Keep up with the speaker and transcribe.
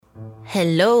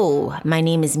Hello, my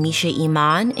name is Misha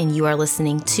Iman, and you are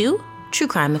listening to True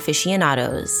Crime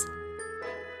Aficionados.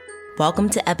 Welcome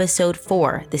to episode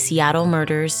 4, The Seattle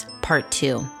Murders, Part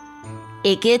 2.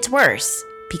 It gets worse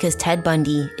because Ted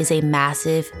Bundy is a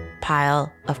massive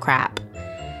pile of crap.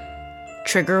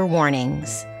 Trigger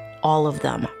warnings, all of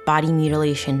them: body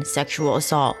mutilation, sexual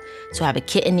assault. So have a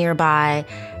kitten nearby,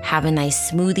 have a nice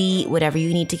smoothie, whatever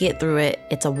you need to get through it.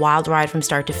 It's a wild ride from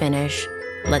start to finish.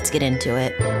 Let's get into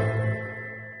it.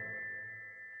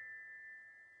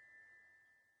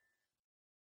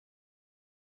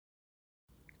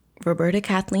 Roberta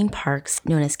Kathleen Parks,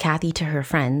 known as Kathy to her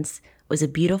friends, was a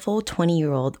beautiful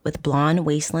 20-year-old with blonde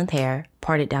waist-length hair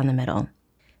parted down the middle.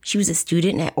 She was a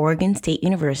student at Oregon State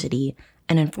University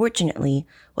and unfortunately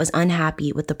was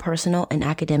unhappy with the personal and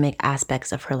academic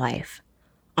aspects of her life.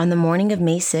 On the morning of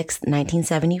May 6,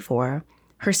 1974,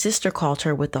 her sister called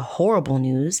her with the horrible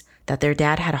news that their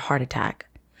dad had a heart attack.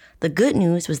 The good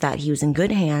news was that he was in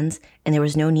good hands and there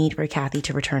was no need for Kathy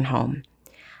to return home.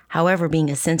 However, being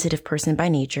a sensitive person by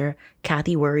nature,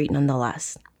 Kathy worried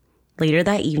nonetheless. Later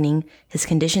that evening, his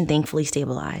condition thankfully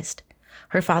stabilized.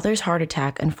 Her father's heart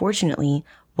attack, unfortunately,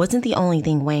 wasn't the only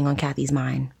thing weighing on Kathy's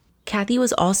mind. Kathy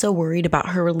was also worried about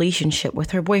her relationship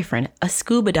with her boyfriend, a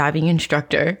scuba diving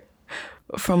instructor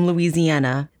from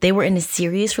Louisiana. They were in a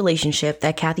serious relationship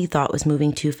that Kathy thought was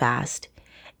moving too fast.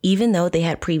 Even though they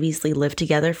had previously lived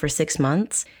together for 6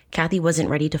 months, Kathy wasn't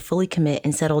ready to fully commit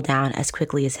and settle down as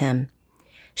quickly as him.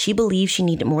 She believed she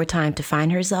needed more time to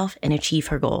find herself and achieve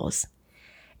her goals.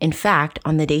 In fact,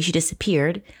 on the day she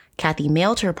disappeared, Kathy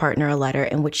mailed her partner a letter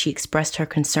in which she expressed her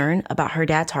concern about her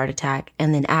dad's heart attack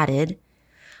and then added,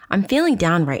 "I'm feeling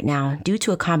down right now due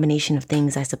to a combination of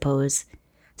things, I suppose.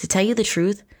 To tell you the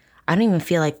truth, I don't even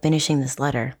feel like finishing this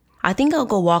letter. I think I'll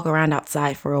go walk around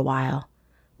outside for a while.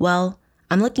 Well,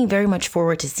 I'm looking very much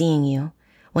forward to seeing you.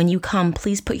 When you come,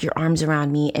 please put your arms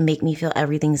around me and make me feel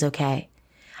everything's okay.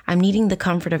 I'm needing the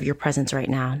comfort of your presence right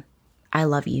now. I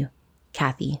love you,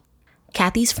 Kathy."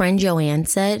 Kathy's friend Joanne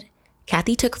said,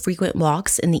 Kathy took frequent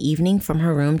walks in the evening from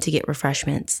her room to get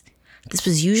refreshments. This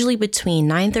was usually between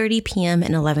 9:30 p.m.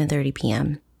 and 11:30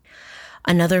 p.m.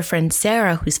 Another friend,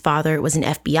 Sarah, whose father was an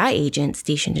FBI agent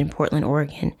stationed in Portland,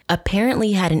 Oregon,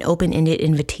 apparently had an open-ended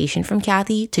invitation from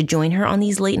Kathy to join her on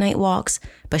these late-night walks,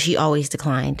 but she always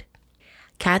declined.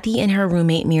 Kathy and her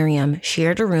roommate Miriam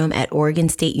shared a room at Oregon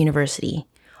State University.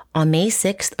 On May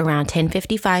 6th, around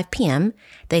 10:55 p.m.,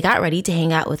 they got ready to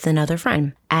hang out with another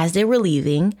friend. As they were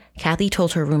leaving, Kathy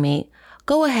told her roommate,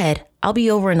 "Go ahead, I'll be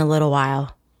over in a little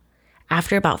while."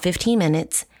 After about 15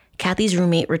 minutes, Kathy's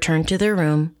roommate returned to their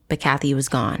room, but Kathy was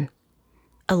gone.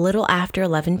 A little after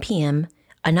 11 p.m.,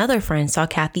 another friend saw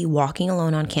Kathy walking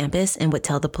alone on campus and would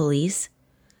tell the police.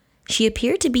 She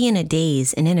appeared to be in a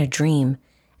daze and in a dream,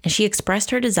 and she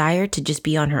expressed her desire to just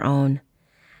be on her own.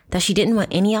 That she didn't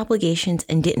want any obligations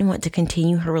and didn't want to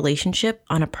continue her relationship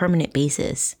on a permanent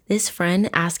basis. This friend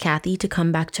asked Kathy to come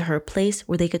back to her place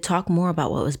where they could talk more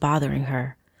about what was bothering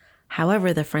her.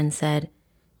 However, the friend said,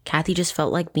 Kathy just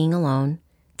felt like being alone,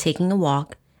 taking a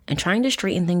walk, and trying to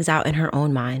straighten things out in her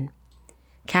own mind.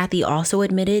 Kathy also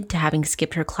admitted to having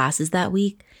skipped her classes that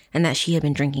week and that she had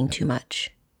been drinking too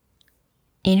much.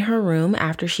 In her room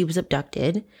after she was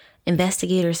abducted,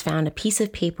 investigators found a piece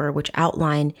of paper which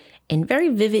outlined in very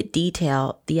vivid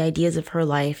detail the ideas of her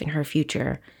life and her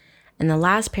future, and the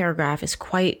last paragraph is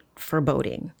quite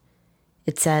foreboding.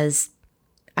 It says,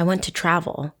 "I want to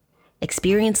travel,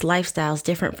 experience lifestyles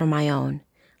different from my own,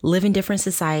 live in different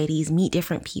societies, meet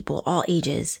different people, all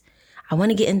ages. I want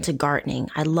to get into gardening.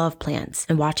 I love plants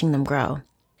and watching them grow.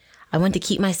 I want to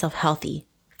keep myself healthy,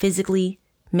 physically,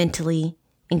 mentally,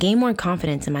 and gain more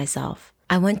confidence in myself.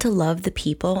 I want to love the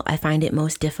people I find it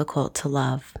most difficult to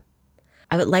love.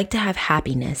 I would like to have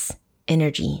happiness,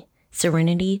 energy,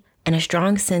 serenity, and a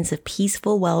strong sense of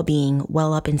peaceful well-being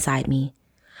well up inside me.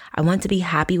 I want to be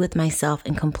happy with myself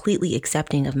and completely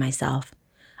accepting of myself.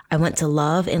 I want to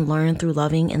love and learn through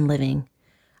loving and living.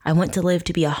 I want to live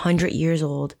to be 100 years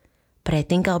old, but I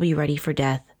think I'll be ready for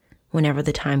death whenever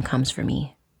the time comes for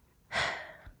me."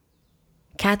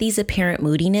 Kathy's apparent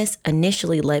moodiness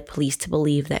initially led police to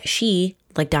believe that she,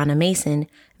 like Donna Mason,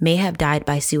 may have died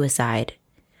by suicide.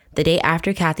 The day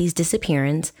after Kathy's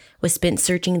disappearance was spent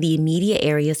searching the immediate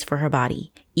areas for her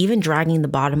body, even dragging the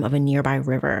bottom of a nearby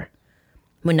river.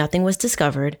 When nothing was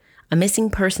discovered, a missing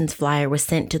persons flyer was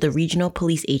sent to the regional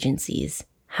police agencies.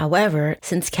 However,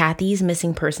 since Kathy's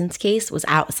missing persons case was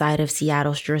outside of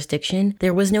Seattle's jurisdiction,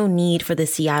 there was no need for the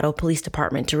Seattle Police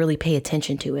Department to really pay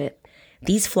attention to it.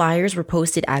 These flyers were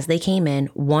posted as they came in,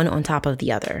 one on top of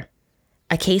the other.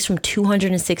 A case from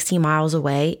 260 miles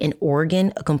away in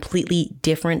Oregon, a completely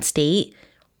different state,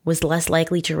 was less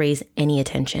likely to raise any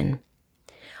attention.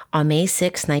 On May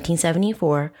 6,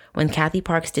 1974, when Kathy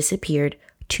Parks disappeared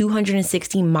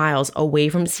 260 miles away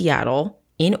from Seattle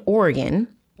in Oregon,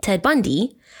 Ted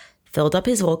Bundy filled up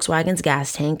his Volkswagen's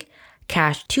gas tank,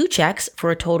 cashed 2 checks for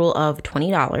a total of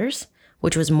 $20,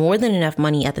 which was more than enough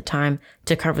money at the time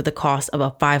to cover the cost of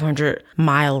a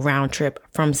 500-mile round trip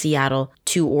from Seattle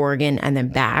to Oregon and then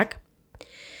back.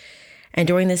 And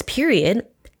during this period,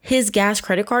 his gas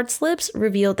credit card slips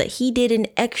revealed that he did an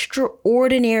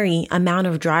extraordinary amount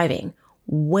of driving,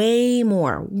 way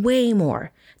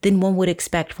more than one would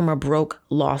expect from a broke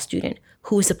law student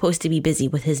who was supposed to be busy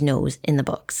with his nose in the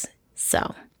books.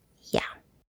 So, yeah.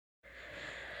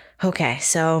 Okay,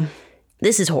 so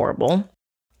this is horrible.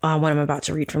 What I'm about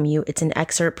to read from you. It's an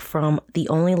excerpt from The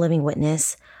Only Living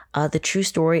Witness, the true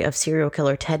story of serial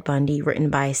killer Ted Bundy,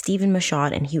 written by Stephen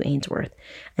Michaud and Hugh Ainsworth.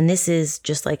 And this is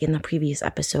just like in the previous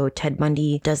episode, Ted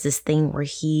Bundy does this thing where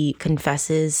he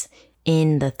confesses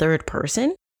in the third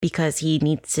person because he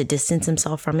needs to distance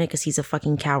himself from it because he's a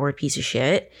fucking coward piece of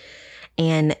shit.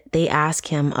 And they ask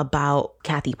him about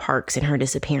Kathy Parks and her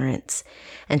disappearance.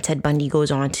 And Ted Bundy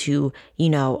goes on to,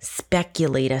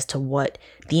 speculate as to what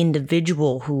the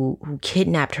individual who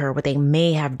kidnapped her, what they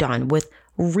may have done with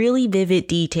really vivid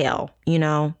detail,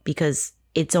 because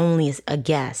it's only a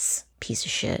guess, piece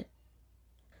of shit.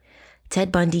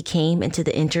 Ted Bundy came into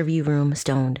the interview room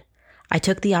stoned. I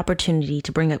took the opportunity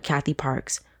to bring up Kathy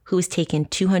Parks, who was taken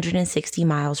 260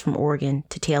 miles from Oregon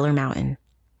to Taylor Mountain.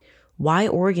 Why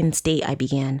Oregon State, I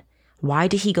began. Why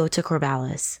did he go to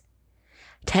Corvallis?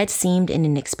 Ted seemed in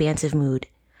an expansive mood.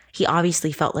 He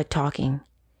obviously felt like talking.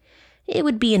 It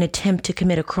would be an attempt to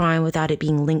commit a crime without it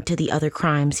being linked to the other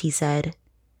crimes, he said.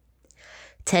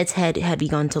 Ted's head had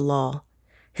begun to loll.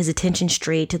 His attention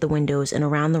strayed to the windows and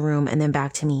around the room and then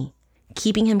back to me.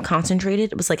 Keeping him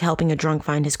concentrated was like helping a drunk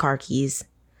find his car keys.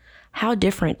 How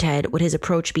different, Ted, would his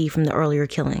approach be from the earlier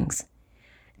killings?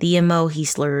 The MO, he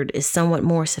slurred, is somewhat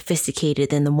more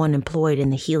sophisticated than the one employed in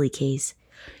the Healy case.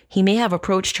 He may have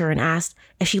approached her and asked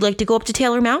if she'd like to go up to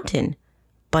Taylor Mountain.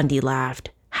 Bundy laughed.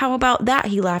 How about that?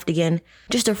 He laughed again.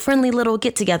 Just a friendly little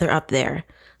get-together up there.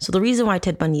 So the reason why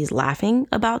Ted Bundy is laughing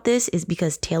about this is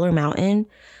because Taylor Mountain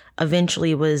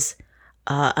eventually was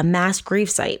a mass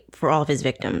gravesite for all of his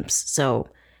victims. So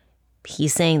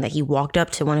he's saying that he walked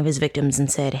up to one of his victims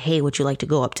and said, "Hey, would you like to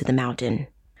go up to the mountain?"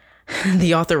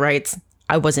 The author writes,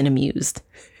 I wasn't amused.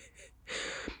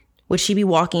 Would she be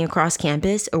walking across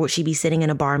campus or would she be sitting in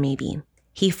a bar maybe?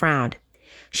 He frowned.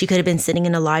 She could have been sitting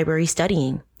in a library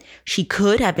studying. She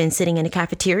could have been sitting in a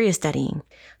cafeteria studying.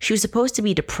 She was supposed to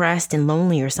be depressed and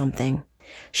lonely or something.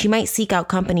 She might seek out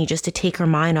company just to take her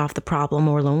mind off the problem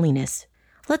or loneliness.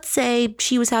 Let's say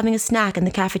she was having a snack in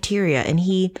the cafeteria and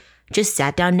he just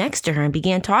sat down next to her and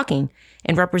began talking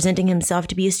and representing himself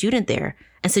to be a student there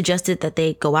and suggested that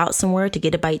they go out somewhere to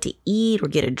get a bite to eat or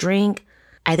get a drink.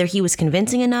 Either he was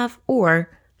convincing enough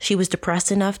or she was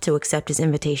depressed enough to accept his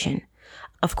invitation.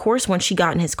 Of course, once she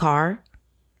got in his car,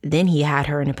 then he had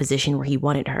her in a position where he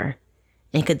wanted her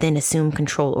and could then assume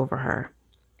control over her.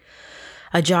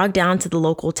 A jog down to the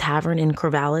local tavern in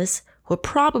Corvallis would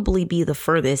probably be the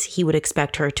furthest he would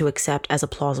expect her to accept as a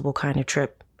plausible kind of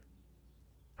trip.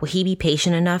 Will he be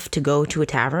patient enough to go to a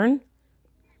tavern?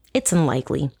 It's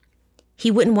unlikely.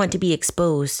 He wouldn't want to be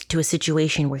exposed to a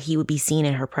situation where he would be seen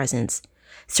in her presence,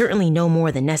 certainly no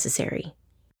more than necessary.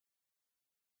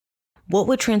 What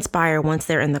would transpire once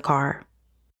they're in the car?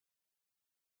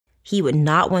 He would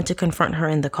not want to confront her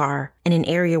in the car in an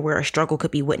area where a struggle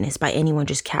could be witnessed by anyone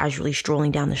just casually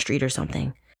strolling down the street or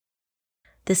something.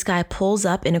 This guy pulls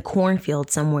up in a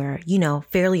cornfield somewhere,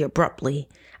 fairly abruptly,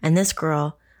 and this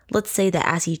girl, let's say that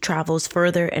as he travels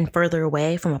further and further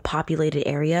away from a populated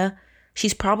area,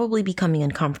 she's probably becoming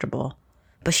uncomfortable,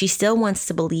 but she still wants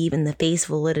to believe in the face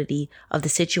validity of the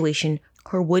situation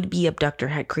her would-be abductor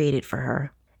had created for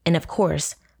her. And of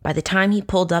course, by the time he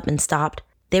pulled up and stopped,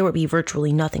 there would be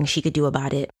virtually nothing she could do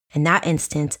about it. In that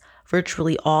instance,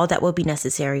 virtually all that would be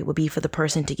necessary would be for the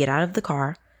person to get out of the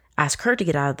car, ask her to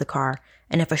get out of the car,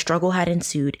 and if a struggle had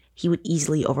ensued, he would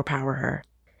easily overpower her.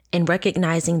 In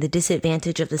recognizing the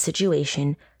disadvantage of the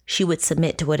situation, she would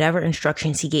submit to whatever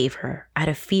instructions he gave her, out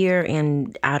of fear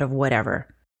and out of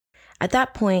whatever. At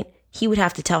that point, he would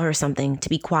have to tell her something, to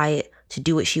be quiet, to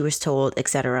do what she was told,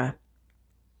 etc.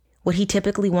 Would he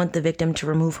typically want the victim to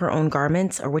remove her own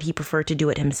garments, or would he prefer to do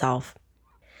it himself?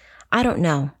 I don't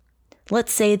know.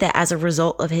 Let's say that as a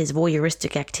result of his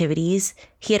voyeuristic activities,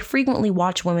 he had frequently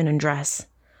watched women undress.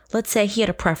 Let's say he had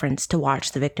a preference to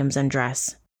watch the victims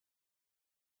undress.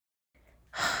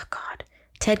 God,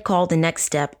 Ted called the next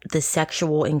step the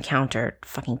sexual encounter.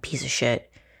 Fucking piece of shit.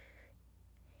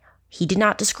 He did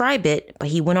not describe it, but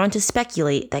he went on to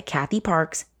speculate that Kathy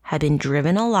Parks had been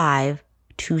driven alive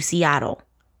to Seattle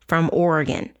from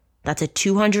Oregon. That's a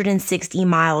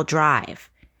 260-mile drive.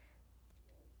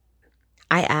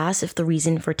 I asked if the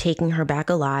reason for taking her back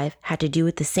alive had to do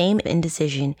with the same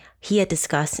indecision he had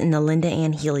discussed in the Linda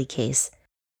Ann Healy case.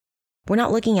 We're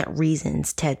not looking at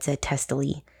reasons, Ted said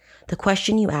testily. The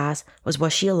question you asked was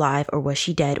she alive or was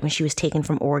she dead when she was taken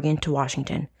from Oregon to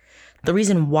Washington? The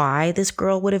reason why this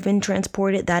girl would have been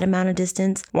transported that amount of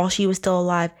distance while she was still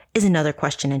alive is another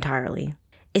question entirely.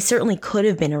 It certainly could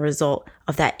have been a result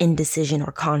of that indecision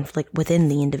or conflict within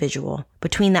the individual,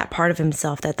 between that part of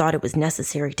himself that thought it was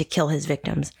necessary to kill his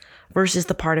victims versus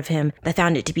the part of him that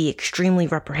found it to be extremely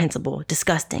reprehensible,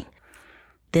 disgusting.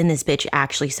 Then this bitch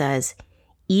actually says,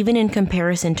 even in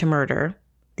comparison to murder,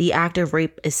 the act of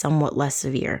rape is somewhat less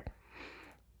severe.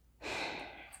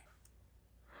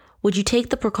 Would you take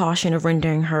the precaution of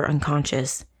rendering her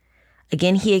unconscious?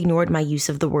 Again, he ignored my use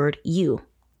of the word you.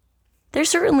 There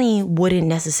certainly wouldn't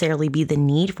necessarily be the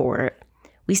need for it.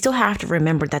 We still have to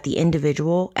remember that the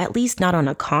individual, at least not on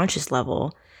a conscious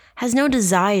level, has no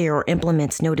desire or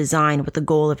implements no design with the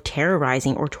goal of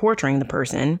terrorizing or torturing the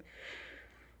person.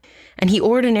 And he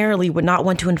ordinarily would not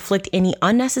want to inflict any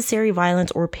unnecessary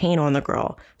violence or pain on the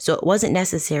girl, so it wasn't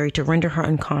necessary to render her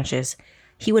unconscious.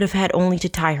 He would have had only to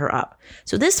tie her up.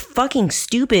 So this fucking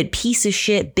stupid piece of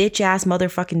shit, bitch-ass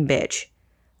motherfucking bitch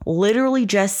literally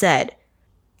just said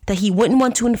that he wouldn't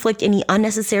want to inflict any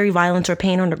unnecessary violence or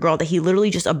pain on a girl that he literally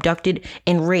just abducted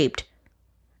and raped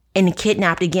and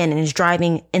kidnapped again and is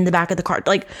driving in the back of the car.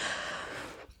 Like,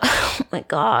 oh my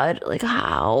God, like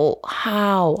how?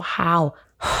 Oh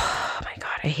my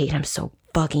God, I hate him so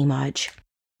fucking much.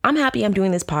 I'm happy I'm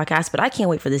doing this podcast, but I can't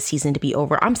wait for this season to be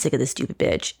over. I'm sick of this stupid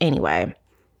bitch. Anyway,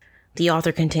 the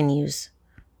author continues.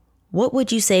 What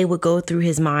would you say would go through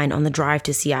his mind on the drive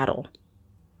to Seattle?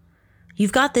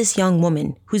 You've got this young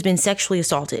woman who's been sexually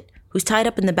assaulted, who's tied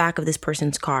up in the back of this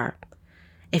person's car.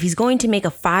 If he's going to make a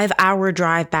 5-hour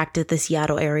drive back to the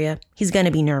Seattle area, he's going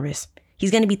to be nervous. He's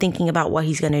going to be thinking about what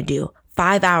he's going to do.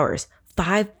 5 hours.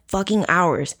 5 fucking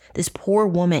hours. This poor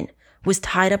woman was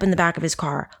tied up in the back of his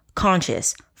car,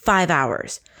 conscious. 5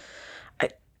 hours.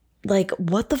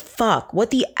 What the fuck?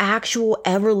 What the actual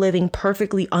ever-living,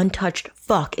 perfectly untouched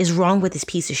fuck is wrong with this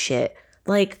piece of shit?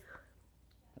 Like,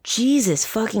 Jesus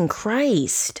fucking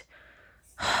Christ.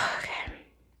 Okay.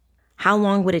 How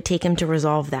long would it take him to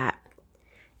resolve that?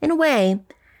 In a way,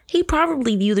 he'd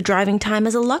probably view the driving time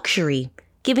as a luxury,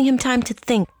 giving him time to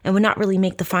think, and would not really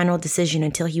make the final decision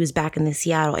until he was back in the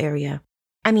Seattle area.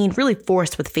 I mean, really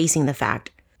forced with facing the fact.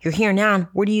 You're here now,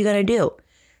 what are you gonna do?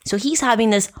 So he's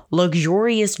having this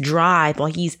luxurious drive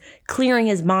while he's clearing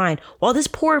his mind, while this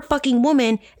poor fucking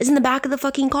woman is in the back of the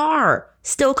fucking car,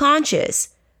 still conscious.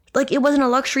 Like, it wasn't a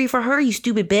luxury for her, you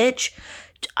stupid bitch.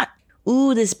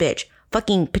 This bitch.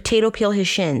 Fucking potato peel his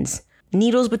shins.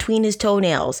 Needles between his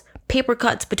toenails. Paper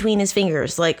cuts between his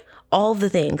fingers. Like, all the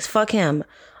things. Fuck him.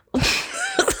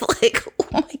 Like, oh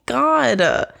my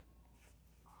God.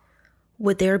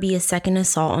 Would there be a second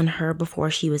assault on her before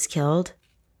she was killed?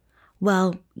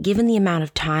 Well, given the amount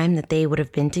of time that they would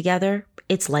have been together,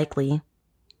 it's likely.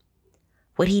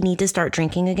 Would he need to start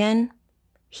drinking again?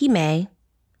 He may.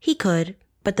 He could.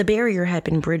 But the barrier had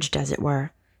been bridged, as it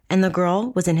were, and the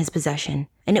girl was in his possession,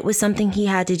 and it was something he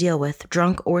had to deal with,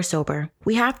 drunk or sober.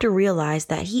 We have to realize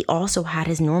that he also had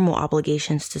his normal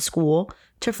obligations to school,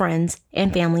 to friends,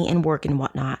 and family and work and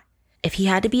whatnot. If he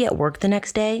had to be at work the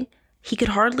next day, he could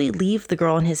hardly leave the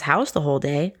girl in his house the whole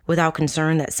day without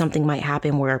concern that something might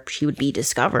happen where she would be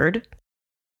discovered.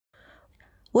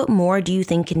 What more do you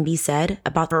think can be said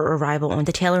about her arrival on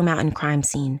the Taylor Mountain crime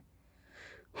scene?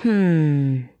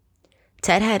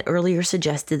 Ted had earlier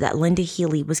suggested that Linda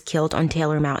Healy was killed on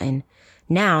Taylor Mountain.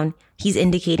 Now, he's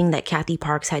indicating that Kathy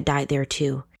Parks had died there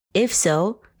too. If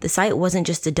so, the site wasn't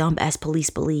just a dump as police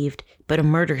believed, but a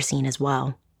murder scene as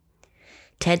well.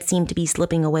 Ted seemed to be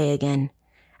slipping away again.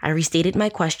 I restated my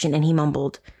question and he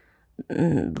mumbled,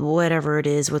 whatever it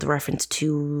is with reference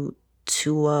to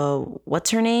what's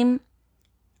her name?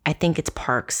 I think it's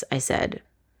Parks, I said.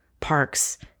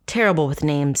 Parks. Terrible with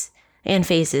names. And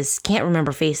faces. Can't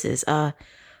remember faces.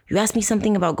 You asked me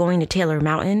something about going to Taylor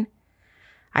Mountain?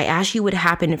 I asked you what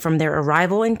happened from their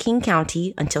arrival in King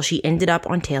County until she ended up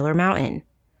on Taylor Mountain.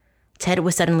 Ted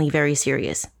was suddenly very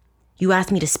serious. You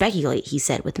asked me to speculate, he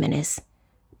said with menace.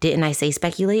 Didn't I say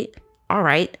speculate? All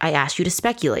right, I asked you to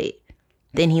speculate.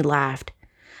 Then he laughed.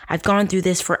 I've gone through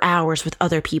this for hours with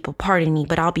other people, pardon me,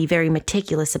 but I'll be very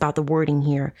meticulous about the wording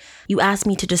here. You asked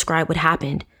me to describe what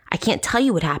happened. I can't tell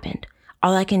you what happened.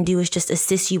 All I can do is just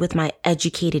assist you with my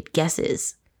educated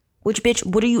guesses. Which, bitch,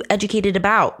 what are you educated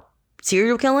about?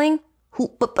 Serial killing?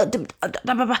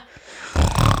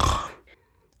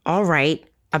 All right,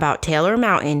 about Taylor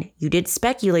Mountain, you did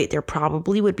speculate there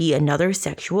probably would be another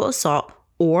sexual assault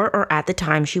or at the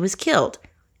time she was killed.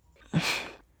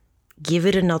 Give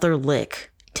it another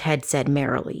lick, Ted said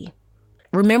merrily.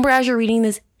 Remember, as you're reading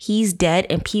this, he's dead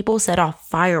and people set off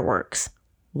fireworks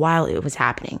while it was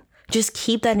happening. Just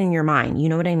keep that in your mind. You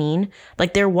know what I mean?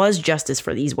 Like, there was justice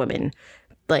for these women.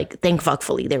 Like,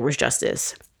 thankfully, there was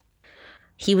justice.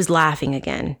 He was laughing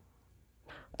again.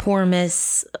 Poor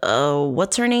Miss,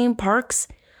 what's her name? Parks?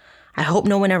 I hope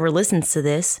no one ever listens to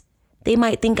this. They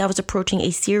might think I was approaching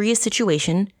a serious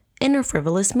situation in a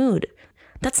frivolous mood.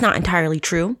 That's not entirely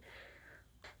true.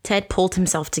 Ted pulled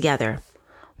himself together.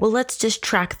 Well, let's just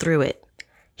track through it.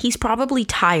 He's probably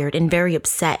tired and very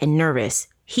upset and nervous.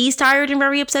 He's tired and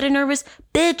very upset and nervous?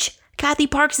 Bitch, Kathy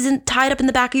Parks isn't tied up in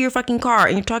the back of your fucking car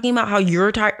and you're talking about how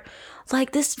you're tired.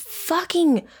 Like, this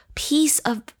fucking piece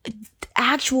of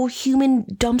actual human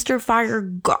dumpster fire.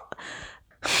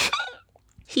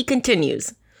 He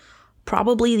continues.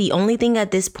 Probably the only thing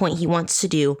at this point he wants to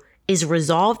do is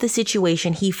resolve the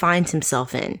situation he finds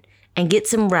himself in and get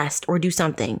some rest or do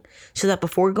something so that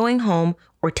before going home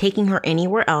or taking her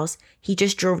anywhere else, he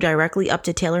just drove directly up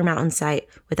to Taylor Mountain site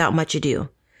without much ado.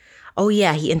 Oh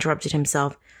yeah, he interrupted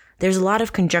himself. There's a lot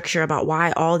of conjecture about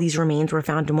why all these remains were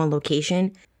found in one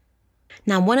location.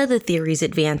 Now, one of the theories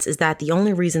advanced is that the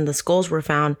only reason the skulls were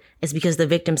found is because the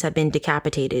victims had been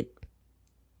decapitated.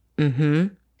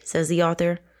 Says the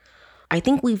author. I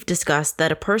think we've discussed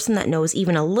that a person that knows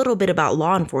even a little bit about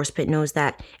law enforcement knows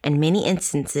that, in many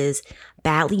instances,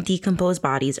 badly decomposed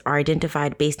bodies are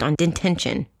identified based on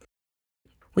detention.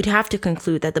 We'd have to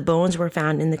conclude that the bones were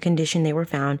found in the condition they were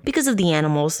found because of the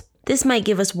animals. This might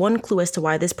give us one clue as to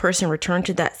why this person returned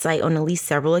to that site on at least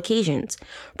several occasions.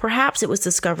 Perhaps it was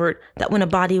discovered that when a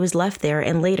body was left there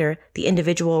and later the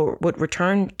individual would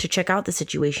return to check out the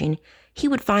situation, he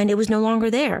would find it was no longer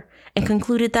there and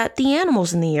concluded that the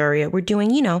animals in the area were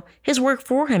doing, his work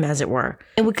for him, as it were,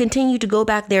 and would continue to go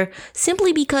back there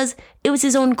simply because it was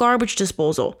his own garbage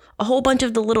disposal. A whole bunch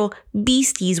of the little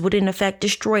beasties would in effect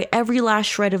destroy every last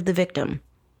shred of the victim.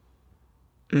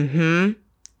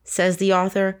 Says the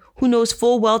author, who knows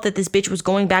full well that this bitch was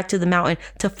going back to the mountain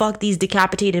to fuck these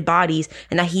decapitated bodies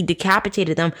and that he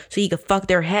decapitated them so he could fuck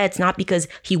their heads, not because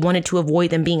he wanted to avoid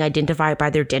them being identified by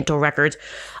their dental records.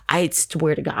 I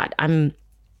swear to God, I'm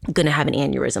gonna have an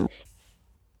aneurysm.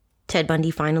 Ted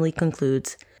Bundy finally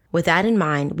concludes, with that in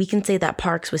mind, we can say that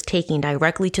Parks was taken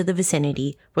directly to the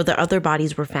vicinity where the other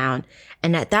bodies were found,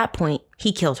 and at that point,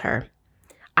 he killed her.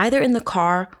 Either in the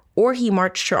car or he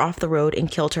marched her off the road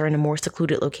and killed her in a more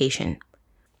secluded location.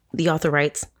 The author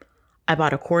writes, I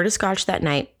bought a quart of scotch that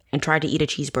night and tried to eat a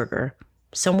cheeseburger.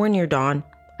 Somewhere near dawn,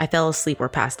 I fell asleep or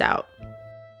passed out.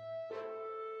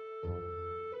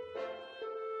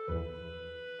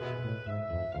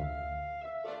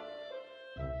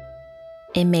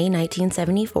 In May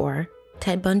 1974,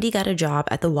 Ted Bundy got a job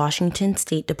at the Washington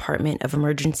State Department of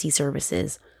Emergency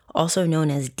Services, also known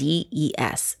as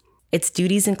DES. Its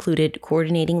duties included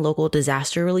coordinating local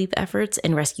disaster relief efforts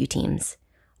and rescue teams.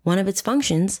 One of its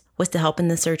functions was to help in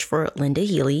the search for Linda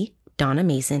Healy, Donna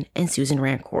Mason, and Susan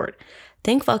Rancourt.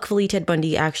 Thankfully, Ted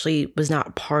Bundy actually was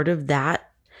not part of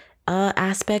that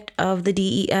aspect of the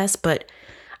DES, but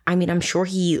I'm sure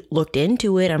he looked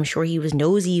into it. I'm sure he was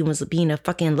nosy and was being a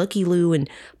fucking looky-loo and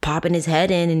popping his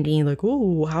head in and being like,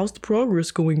 oh, how's the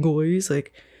progress going, guys?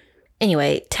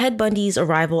 Anyway, Ted Bundy's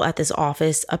arrival at this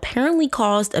office apparently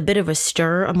caused a bit of a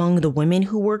stir among the women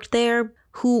who worked there,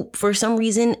 who, for some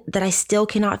reason that I still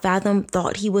cannot fathom,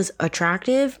 thought he was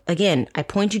attractive. Again, I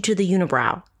point you to the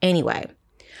unibrow. Anyway,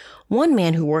 one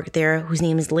man who worked there, whose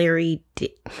name is Larry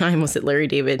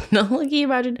David. No, can you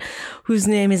imagine? Whose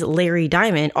name is Larry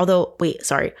Diamond.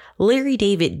 Larry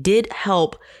David did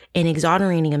help in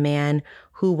exonerating a man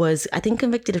who was, I think,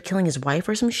 convicted of killing his wife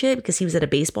or some shit because he was at a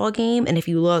baseball game. And if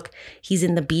you look, he's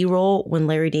in the B-roll when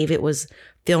Larry David was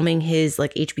filming his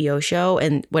HBO show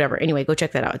and whatever. Anyway, go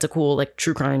check that out. It's a cool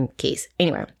true crime case.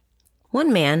 Anyway,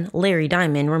 one man, Larry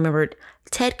Diamond, remembered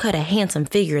Ted cut a handsome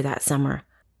figure that summer.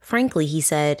 Frankly, he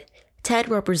said, Ted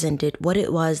represented what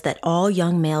it was that all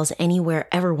young males anywhere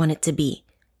ever wanted to be.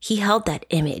 He held that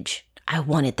image. I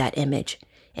wanted that image.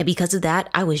 And because of that,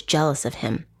 I was jealous of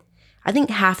him. I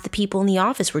think half the people in the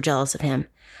office were jealous of him.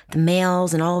 The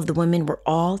males and all of the women were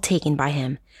all taken by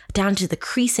him, down to the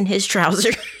crease in his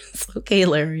trousers. Okay,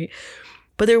 Larry.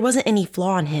 But there wasn't any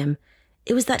flaw in him.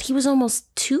 It was that he was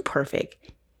almost too perfect.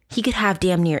 He could have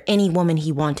damn near any woman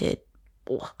he wanted.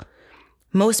 Ugh.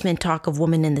 Most men talk of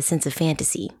women in the sense of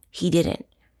fantasy. He didn't.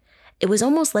 It was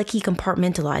almost like he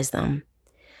compartmentalized them.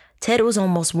 Ted was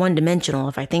almost one-dimensional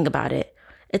if I think about it.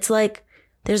 It's like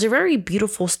there's a very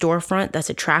beautiful storefront that's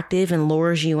attractive and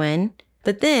lures you in,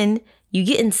 but then you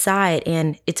get inside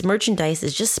and its merchandise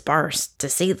is just sparse, to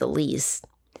say the least.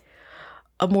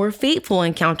 A more fateful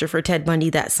encounter for Ted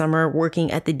Bundy that summer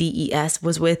working at the DES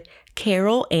was with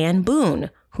Carol Ann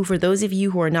Boone, who, for those of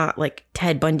you who are not like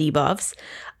Ted Bundy buffs,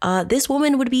 this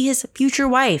woman would be his future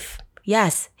wife.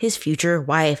 Yes, his future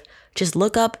wife. Just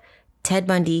look up Ted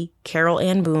Bundy, Carol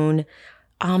Ann Boone.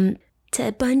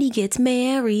 Ted Bundy gets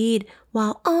married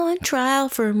while on trial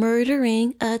for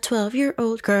murdering a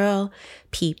 12-year-old girl.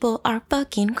 People are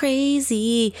fucking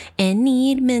crazy and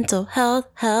need mental health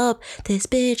help. This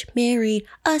bitch married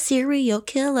a serial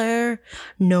killer.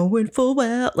 Knowing full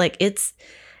well. Like, it's,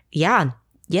 yeah.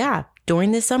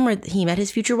 During this summer, he met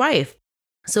his future wife.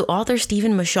 So author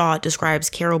Stephen Mashaw describes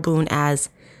Carol Boone as,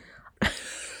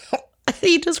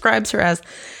 he describes her as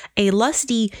a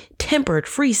lusty, tempered,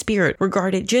 free spirit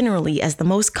regarded generally as the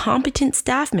most competent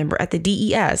staff member at the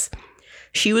DES.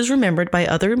 She was remembered by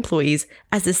other employees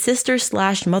as a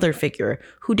sister/mother figure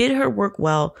who did her work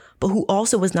well, but who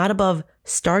also was not above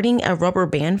starting a rubber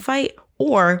band fight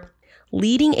or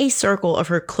leading a circle of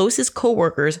her closest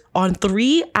coworkers on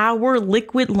 3-hour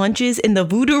liquid lunches in the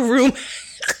Voodoo Room.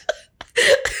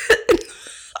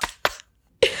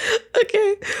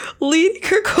 Okay, leading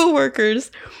her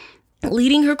coworkers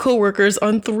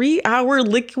on 3-hour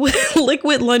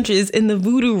liquid lunches in the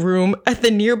Voodoo Room at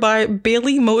the nearby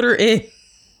Bailey Motor Inn.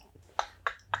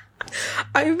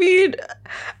 I mean,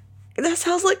 that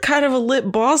sounds like kind of a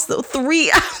lit boss though.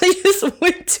 3 hours, they just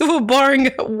went to a bar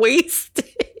and got wasted.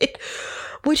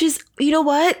 Which is, you know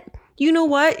what?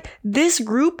 This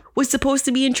group was supposed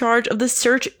to be in charge of the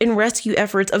search and rescue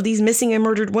efforts of these missing and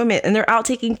murdered women, and they're out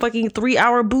taking fucking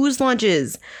 3-hour booze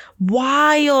lunches.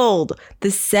 Wild. The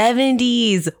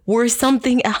 70s were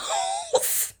something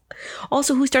else.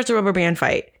 Also, who starts a rubber band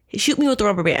fight? Shoot me with the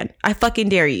rubber band. I fucking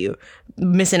dare you.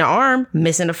 Missing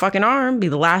a fucking arm, be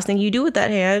the last thing you do with that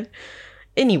hand.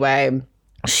 Anyway,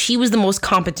 she was the most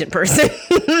competent person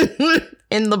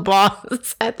in the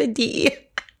boss at the DES.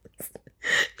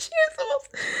 She was the most.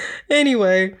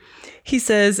 Anyway, he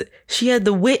says she had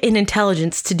the wit and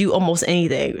intelligence to do almost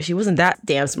anything. She wasn't that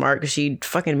damn smart because she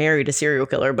fucking married a serial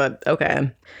killer, but okay.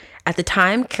 At the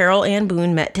time Carol Ann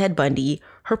Boone met Ted Bundy,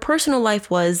 her personal life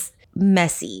was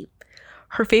messy.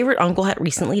 Her favorite uncle had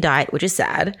recently died, which is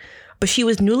sad, but she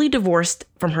was newly divorced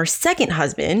from her second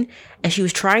husband, and she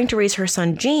was trying to raise her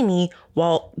son Jamie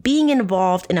while being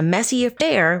involved in a messy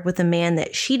affair with a man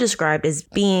that she described as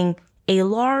being a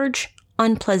large,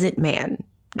 unpleasant man.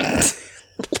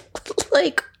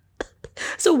 Like,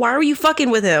 so why were you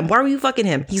fucking with him? Why were you fucking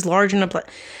him? He's large and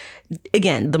unpleasant.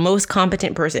 Again, the most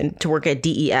competent person to work at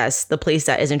DES, the place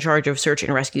that is in charge of search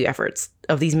and rescue efforts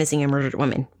of these missing and murdered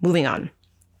women. Moving on.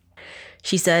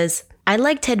 She says, I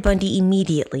liked Ted Bundy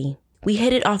immediately. We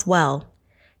hit it off well.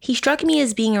 He struck me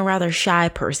as being a rather shy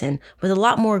person with a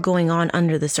lot more going on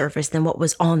under the surface than what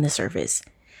was on the surface.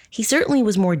 He certainly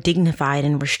was more dignified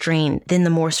and restrained than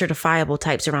the more certifiable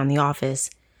types around the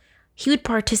office. He would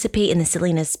participate in the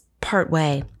silliness part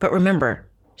way, but remember,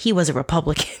 he was a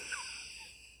Republican.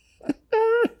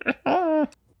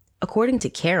 According to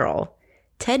Carol,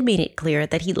 Ted made it clear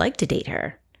that he'd like to date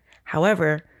her.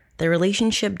 However, the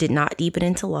relationship did not deepen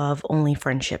into love, only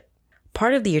friendship.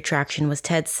 Part of the attraction was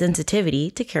Ted's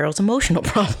sensitivity to Carol's emotional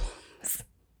problems.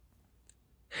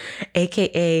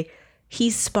 AKA, he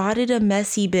spotted a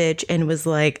messy bitch and was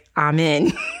like, I'm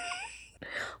in.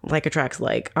 Like attracts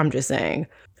like, I'm just saying.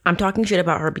 I'm talking shit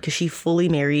about her because she fully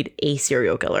married a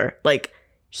serial killer. Like,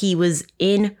 he was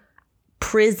in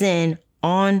prison,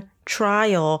 on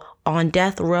trial, on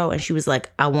death row, and she was like,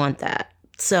 I want that.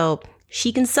 So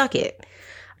she can suck it.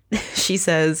 She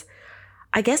says,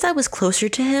 I guess I was closer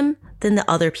to him than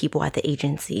the other people at the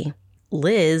agency.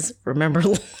 Liz, remember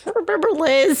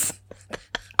Liz?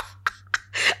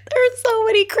 There are so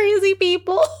many crazy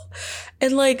people.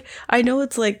 And like, I know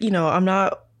it's like, you know, I'm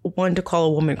not one to call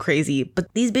a woman crazy,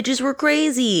 but these bitches were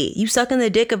crazy. You sucking the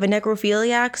dick of a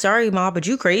necrophiliac? Sorry, ma, but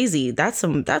you crazy. That's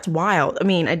wild. I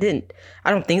mean, I don't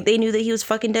think they knew that he was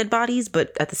fucking dead bodies,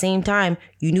 but at the same time,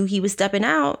 you knew he was stepping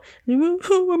out.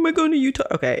 Oh, am I going to Utah?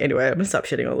 Okay, anyway, I'm gonna stop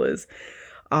shitting on Liz.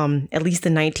 At least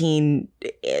the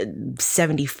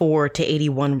 1974 to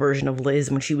 81 version of Liz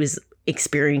when she was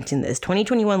experiencing this.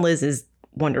 2021 Liz is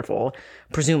wonderful,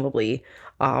 presumably.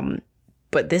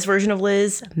 But this version of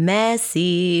Liz,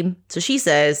 messy. So she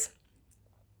says,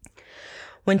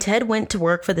 When Ted went to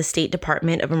work for the State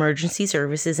Department of Emergency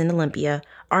Services in Olympia,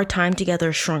 our time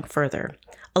together shrunk further.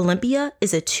 Olympia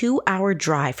is a 2-hour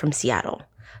drive from Seattle.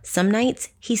 Some nights,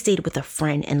 he stayed with a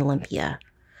friend in Olympia.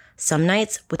 Some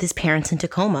nights, with his parents in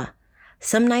Tacoma.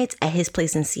 Some nights, at his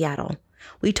place in Seattle.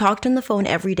 We talked on the phone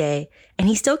every day, and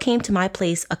he still came to my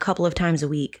place a couple of times a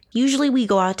week. Usually we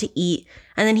go out to eat,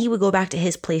 and then he would go back to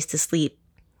his place to sleep.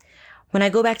 When I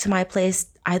go back to my place,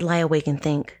 I'd lie awake and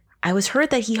think. I was hurt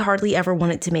that he hardly ever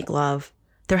wanted to make love.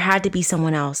 There had to be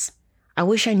someone else. I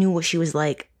wish I knew what she was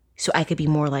like, so I could be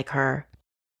more like her.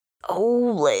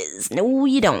 Oh, Liz, no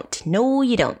you don't. No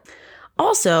you don't.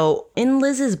 Also, in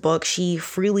Liz's book, she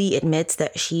freely admits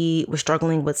that she was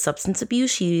struggling with substance abuse.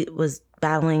 She was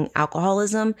battling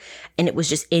alcoholism, and it was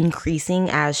just increasing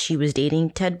as she was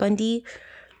dating Ted Bundy.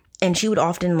 And she would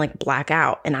often black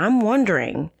out. And I'm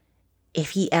wondering if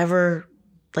he ever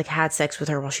had sex with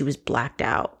her while she was blacked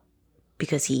out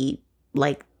because he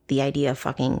liked the idea of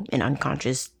fucking an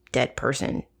unconscious dead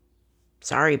person.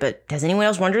 Sorry, but has anyone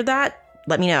else wondered that?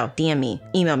 Let me know. DM me.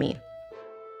 Email me.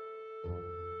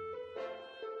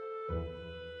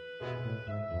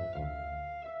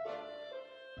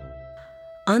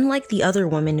 Unlike the other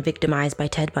woman victimized by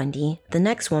Ted Bundy, the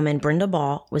next woman, Brenda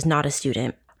Ball, was not a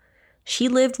student. She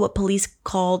lived what police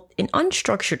called an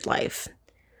unstructured life.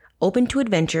 Open to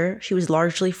adventure, she was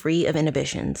largely free of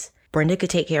inhibitions. Brenda could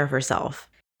take care of herself.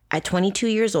 At 22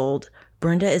 years old,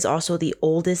 Brenda is also the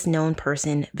oldest known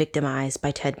person victimized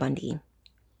by Ted Bundy.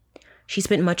 She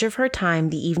spent much of her time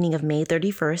the evening of May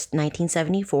 31st,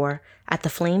 1974, at the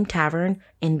Flame Tavern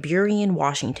in Burien,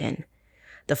 Washington.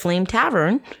 The Flame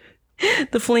Tavern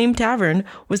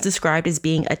was described as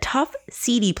being a tough,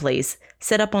 seedy place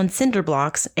set up on cinder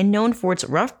blocks and known for its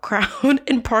rough crowd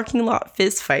and parking lot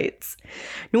fistfights.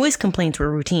 Noise complaints were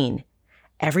routine.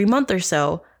 Every month or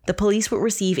so, the police would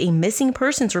receive a missing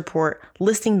persons report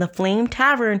listing the Flame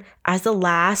Tavern as the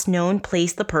last known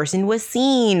place the person was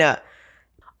seen.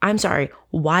 I'm sorry,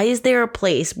 why is there a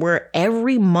place where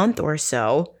every month or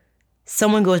so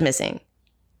someone goes missing?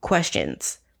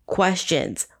 Questions.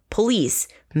 Police,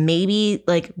 maybe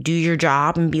do your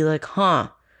job and be like,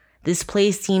 this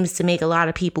place seems to make a lot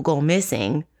of people go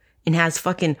missing and has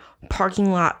fucking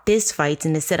parking lot fist fights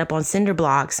and is set up on cinder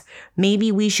blocks.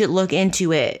 Maybe we should look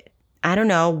into it. I don't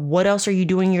know. What else are you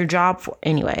doing your job for?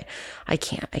 Anyway, I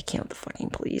can't with the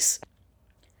fucking police.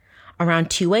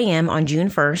 Around 2 a.m. on June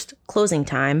 1st, closing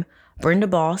time, Brenda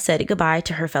Ball said goodbye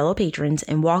to her fellow patrons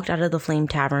and walked out of the Flame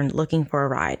Tavern looking for a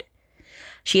ride.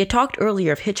 She had talked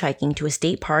earlier of hitchhiking to a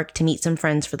state park to meet some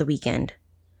friends for the weekend.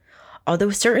 Although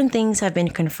certain things have been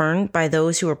confirmed by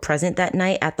those who were present that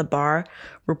night at the bar,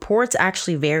 reports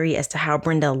actually vary as to how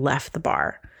Brenda left the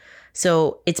bar.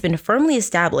 So it's been firmly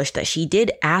established that she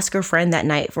did ask her friend that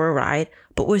night for a ride,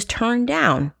 but was turned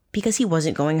down because he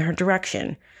wasn't going her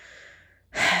direction.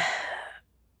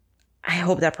 I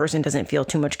hope that person doesn't feel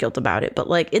too much guilt about it, but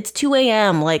it's 2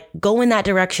 a.m. Go in that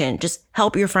direction. Just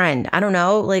help your friend. I don't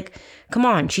know. Come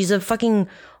on. She's a fucking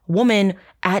woman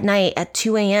at night at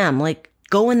 2 a.m.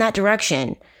 Go in that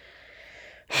direction.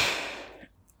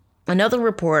 Another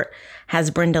report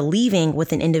has Brenda leaving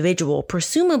with an individual,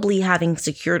 presumably having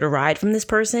secured a ride from this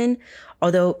person,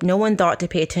 although no one thought to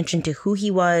pay attention to who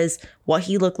he was, what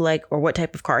he looked like, or what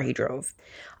type of car he drove.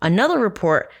 Another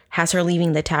report has her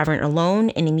leaving the tavern alone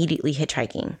and immediately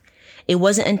hitchhiking. It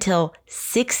wasn't until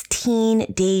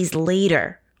 16 days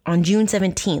later, on June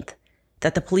 17th,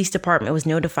 that the police department was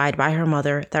notified by her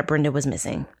mother that Brenda was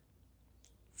missing.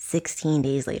 16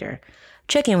 days later.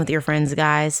 Check in with your friends,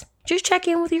 guys. Just check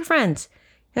in with your friends.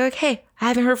 You're like, hey, I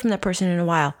haven't heard from that person in a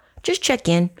while. Just check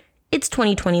in. It's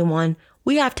 2021.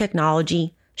 We have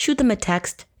technology. Shoot them a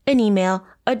text, an email,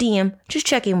 a DM. Just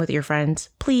check in with your friends,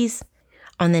 please.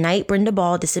 On the night Brenda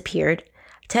Ball disappeared,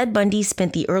 Ted Bundy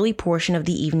spent the early portion of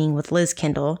the evening with Liz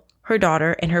Kendall, her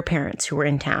daughter, and her parents who were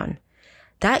in town.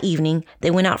 That evening,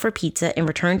 they went out for pizza and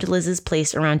returned to Liz's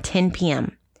place around 10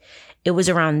 p.m. It was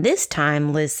around this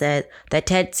time, Liz said, that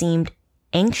Ted seemed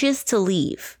anxious to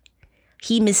leave.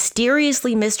 He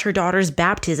mysteriously missed her daughter's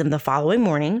baptism the following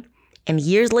morning, and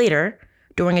years later,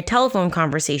 during a telephone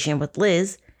conversation with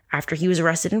Liz after he was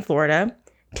arrested in Florida,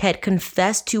 Ted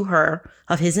confessed to her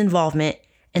of his involvement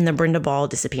in the Brenda Ball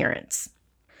disappearance.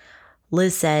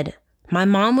 Liz said, "My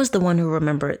mom was the one who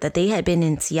remembered that they had been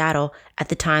in Seattle at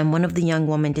the time one of the young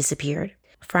women disappeared.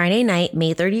 Friday night,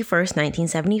 May 31st,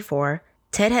 1974,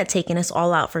 Ted had taken us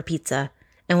all out for pizza,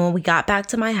 and when we got back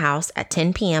to my house at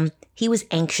 10 p.m., he was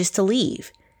anxious to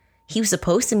leave. He was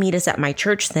supposed to meet us at my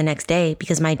church the next day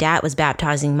because my dad was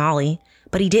baptizing Molly,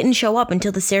 but he didn't show up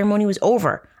until the ceremony was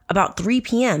over, about 3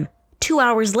 p.m., 2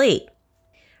 hours late."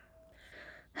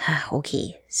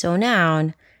 Okay, so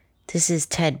now this is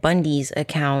Ted Bundy's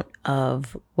account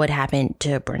of what happened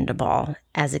to Brenda Ball,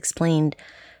 as explained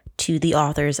to the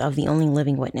authors of The Only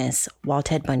Living Witness while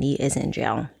Ted Bundy is in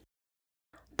jail.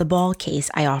 The Ball case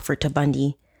I offered to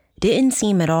Bundy didn't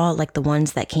seem at all like the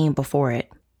ones that came before it.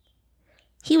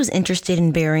 He was interested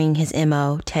in burying his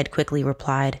MO, Ted quickly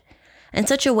replied, in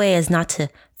such a way as not to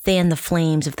fan the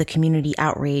flames of the community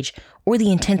outrage or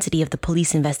the intensity of the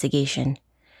police investigation.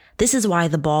 This is why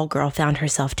the Ball girl found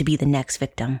herself to be the next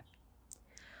victim.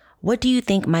 What do you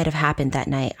think might have happened that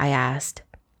night? I asked.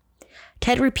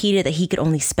 Ted repeated that he could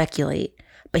only speculate,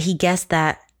 but he guessed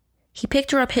that he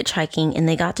picked her up hitchhiking and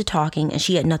they got to talking and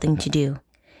she had nothing to do.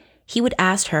 He would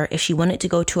ask her if she wanted to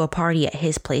go to a party at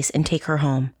his place and take her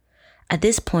home. At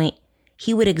this point,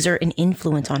 he would exert an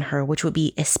influence on her, which would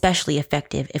be especially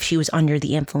effective if she was under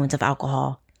the influence of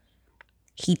alcohol.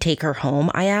 He'd take her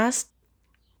home, I asked.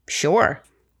 Sure.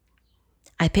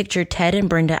 I pictured Ted and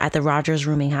Brenda at the Rogers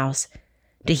rooming house.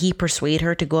 Did he persuade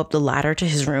her to go up the ladder to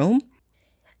his room?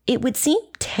 It would seem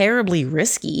terribly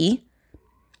risky.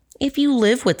 If you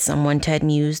live with someone, Ted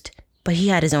mused, but he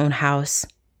had his own house.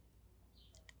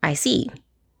 I see.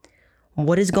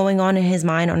 What is going on in his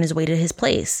mind on his way to his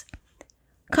place?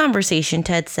 Conversation,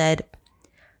 Ted said.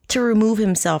 To remove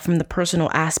himself from the personal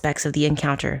aspects of the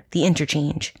encounter, the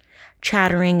interchange.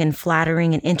 Chattering and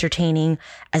flattering and entertaining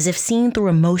as if seen through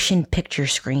a motion picture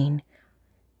screen.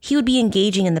 He would be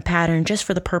engaging in the pattern just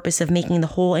for the purpose of making the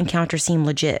whole encounter seem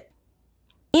legit.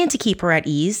 And to keep her at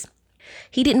ease.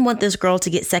 He didn't want this girl to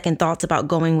get second thoughts about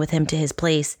going with him to his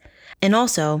place. And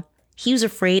also, he was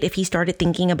afraid if he started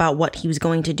thinking about what he was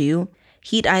going to do,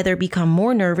 he'd either become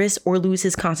more nervous or lose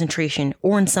his concentration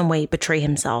or in some way betray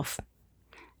himself.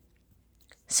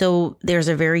 So there's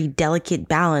a very delicate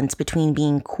balance between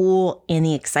being cool and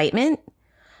the excitement.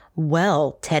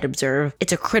 Well, Ted observed,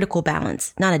 it's a critical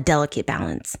balance, not a delicate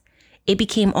balance. It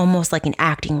became almost like an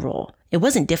acting role. It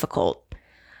wasn't difficult.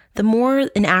 The more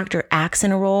an actor acts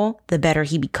in a role, the better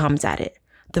he becomes at it.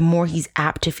 The more he's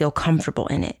apt to feel comfortable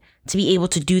in it, to be able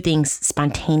to do things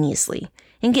spontaneously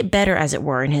and get better, as it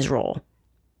were, in his role.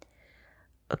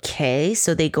 Okay,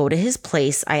 so they go to his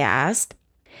place, I asked.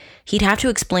 He'd have to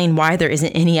explain why there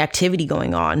isn't any activity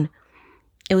going on.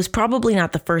 It was probably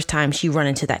not the first time she run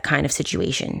into that kind of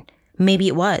situation. Maybe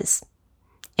it was.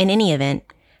 In any event,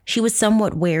 she was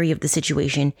somewhat wary of the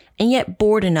situation and yet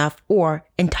bored enough or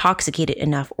intoxicated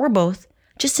enough, or both,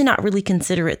 just to not really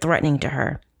consider it threatening to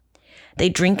her. They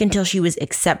drink until she was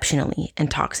exceptionally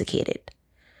intoxicated.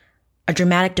 A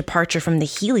dramatic departure from the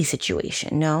Healy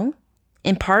situation, no?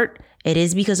 In part, it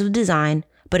is because of design,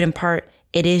 but in part,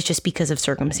 it is just because of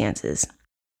circumstances.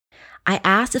 I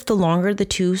asked if the longer the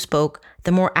two spoke,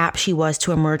 the more apt she was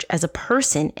to emerge as a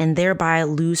person and thereby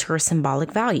lose her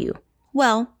symbolic value.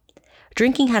 Well,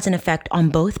 drinking has an effect on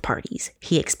both parties,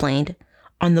 he explained.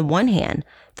 On the one hand,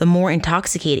 the more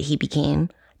intoxicated he became,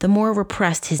 the more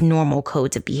repressed his normal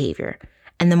codes of behavior.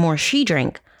 And the more she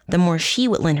drank, the more she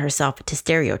would lend herself to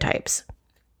stereotypes.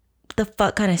 The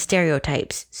fuck kind of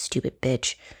stereotypes, stupid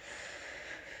bitch?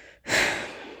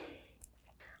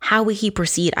 How would he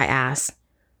proceed, I asked.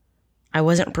 I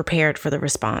wasn't prepared for the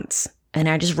response, and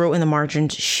I just wrote in the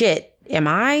margins, shit, am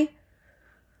I?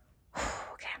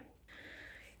 Okay.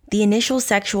 The initial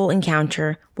sexual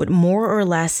encounter would more or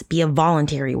less be a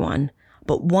voluntary one,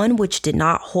 but one which did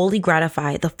not wholly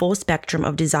gratify the full spectrum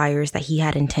of desires that he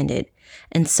had intended.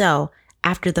 And so,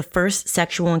 after the first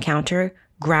sexual encounter,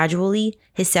 gradually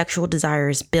his sexual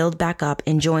desires build back up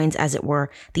and joins, as it were,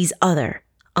 these other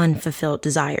unfulfilled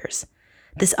desires.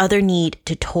 This other need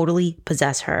to totally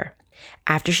possess her.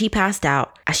 After she passed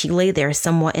out, as she lay there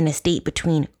somewhat in a state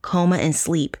between coma and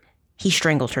sleep, he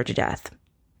strangled her to death.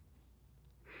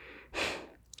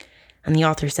 And the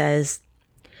author says,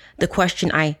 the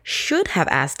question I should have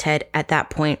asked Ted at that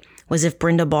point was if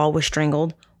Brenda Ball was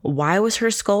strangled, why was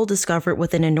her skull discovered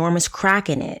with an enormous crack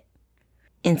in it?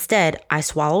 Instead, I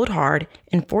swallowed hard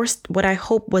and forced what I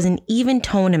hope was an even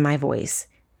tone in my voice.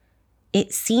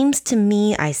 It seems to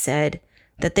me, I said,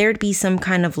 that there'd be some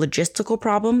kind of logistical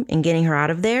problem in getting her out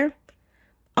of there?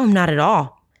 Oh, not at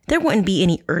all. There wouldn't be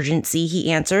any urgency,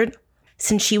 he answered,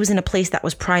 since she was in a place that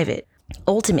was private.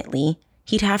 Ultimately,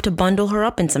 he'd have to bundle her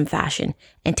up in some fashion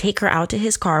and take her out to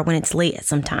his car when it's late at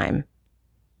some time.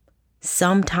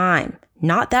 Sometime.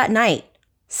 Not that night.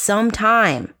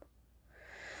 Sometime.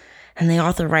 And the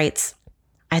author writes,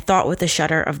 I thought with a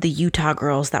shudder of the Utah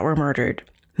girls that were murdered.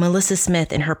 Melissa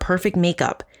Smith in her perfect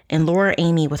makeup and Laura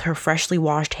Amy with her freshly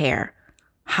washed hair.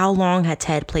 How long had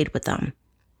Ted played with them?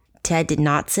 Ted did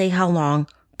not say how long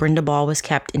Brenda Ball was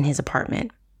kept in his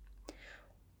apartment.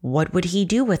 What would he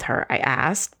do with her? I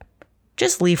asked.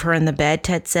 Just leave her in the bed,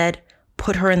 Ted said.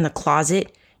 Put her in the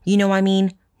closet. You know, I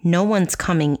mean, no one's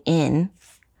coming in.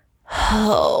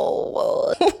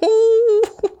 Oh.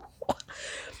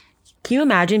 Can you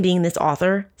imagine being this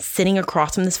author sitting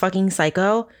across from this fucking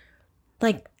psycho?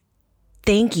 Like,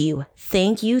 thank you,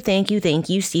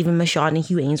 Stephen Michaud and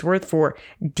Hugh Ainsworth, for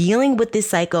dealing with this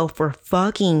psycho for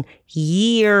fucking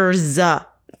years to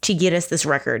get us this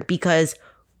record, because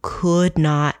could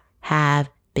not have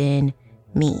been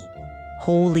me.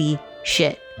 Holy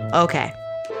shit. Okay.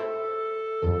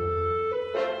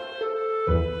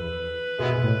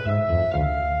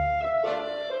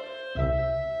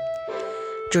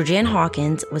 Georgianne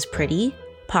Hawkins was pretty,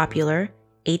 popular,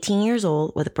 18 years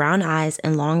old with brown eyes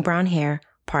and long brown hair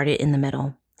parted in the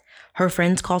middle. Her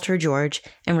friends called her George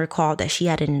and recalled that she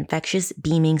had an infectious,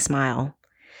 beaming smile.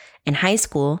 In high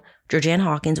school, Georgianne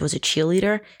Hawkins was a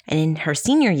cheerleader, and in her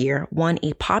senior year won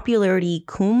a popularity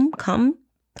cum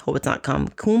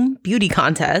beauty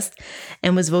contest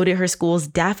and was voted her school's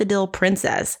Daffodil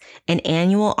Princess, an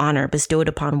annual honor bestowed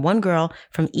upon one girl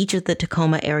from each of the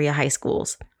Tacoma area high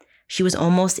schools. She was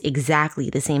almost exactly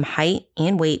the same height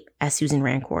and weight as Susan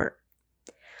Rancourt.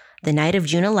 The night of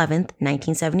June 11th,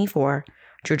 1974,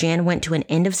 Georgianne went to an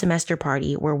end-of-semester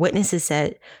party where witnesses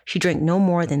said she drank no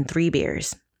more than 3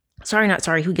 beers. Sorry, not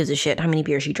sorry, who gives a shit how many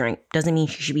beers she drank? Doesn't mean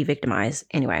she should be victimized.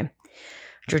 Anyway,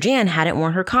 Georgianne hadn't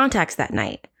worn her contacts that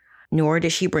night, nor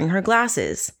did she bring her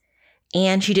glasses.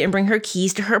 And she didn't bring her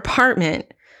keys to her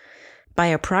apartment. By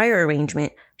a prior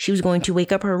arrangement, she was going to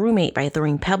wake up her roommate by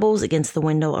throwing pebbles against the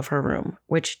window of her room,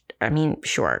 which, I mean,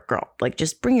 sure, girl, like,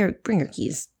 just bring your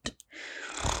keys.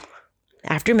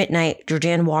 After midnight,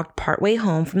 Georgianne walked partway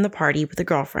home from the party with a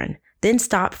girlfriend, then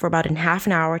stopped for about half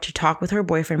an hour to talk with her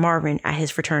boyfriend Marvin at his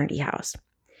fraternity house.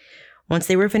 Once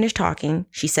they were finished talking,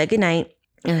 she said goodnight,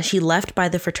 and she left by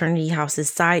the fraternity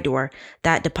house's side door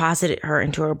that deposited her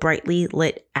into a brightly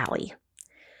lit alley.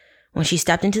 When she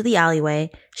stepped into the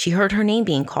alleyway, she heard her name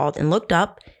being called and looked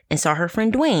up and saw her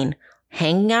friend Dwayne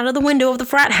hanging out of the window of the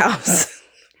frat house.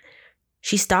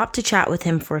 She stopped to chat with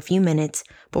him for a few minutes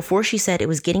before she said it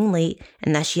was getting late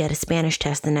and that she had a Spanish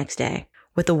test the next day.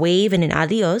 With a wave and an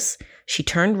adios, she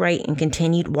turned right and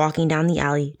continued walking down the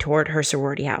alley toward her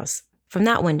sorority house. From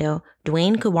that window,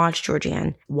 Dwayne could watch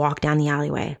Georgianne walk down the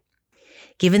alleyway.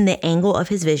 Given the angle of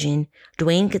his vision,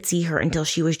 Dwayne could see her until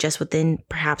she was just within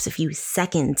perhaps a few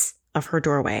seconds of her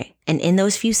doorway. And in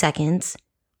those few seconds,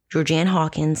 Georgianne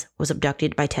Hawkins was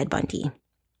abducted by Ted Bundy.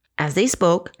 As they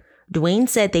spoke, Dwayne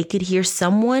said they could hear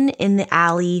someone in the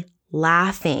alley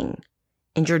laughing,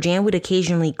 and Georgianne would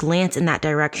occasionally glance in that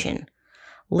direction.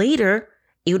 Later,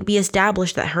 it would be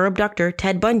established that her abductor,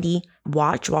 Ted Bundy,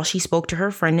 watched while she spoke to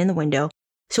her friend in the window,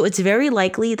 so it's very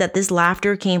likely that this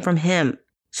laughter came from him.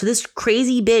 So this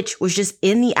crazy bitch was just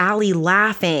in the alley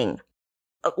laughing.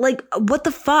 Like, what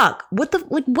the fuck? What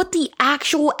the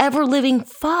actual ever-living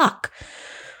fuck?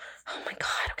 Oh my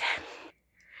God, okay.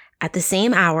 At the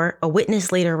same hour, a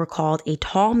witness later recalled a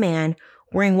tall man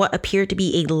wearing what appeared to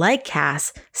be a leg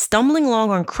cast, stumbling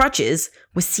along on crutches,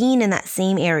 was seen in that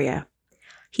same area.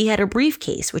 He had a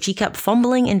briefcase, which he kept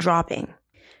fumbling and dropping.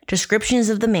 Descriptions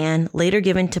of the man later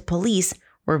given to police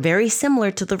were very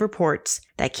similar to the reports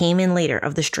that came in later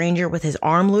of the stranger with his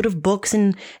armload of books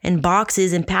and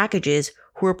boxes and packages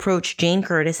who approached Jane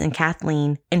Curtis and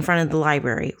Kathleen in front of the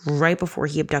library right before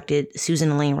he abducted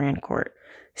Susan Elaine Rancourt.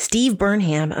 Steve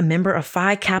Burnham, a member of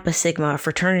Phi Kappa Sigma, a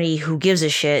fraternity who gives a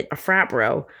shit, a frat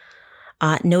bro,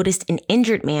 noticed an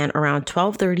injured man around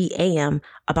 12:30 a.m.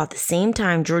 about the same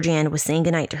time Georgianne was saying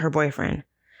goodnight to her boyfriend.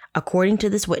 According to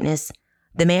this witness,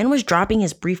 the man was dropping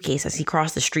his briefcase as he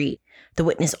crossed the street. The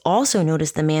witness also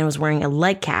noticed the man was wearing a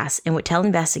leg cast and would tell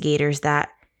investigators that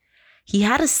he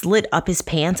had a slit up his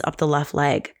pants up the left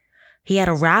leg. He had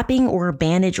a wrapping or a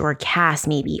bandage or a cast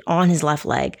maybe on his left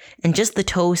leg, and just the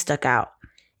toe stuck out.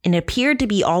 And it appeared to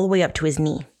be all the way up to his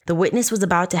knee. The witness was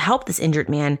about to help this injured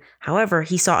man. However,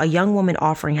 he saw a young woman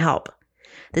offering help.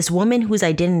 This woman, whose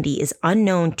identity is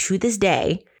unknown to this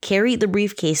day, carried the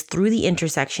briefcase through the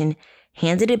intersection,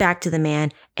 handed it back to the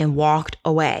man, and walked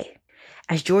away.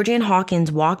 As Georgianne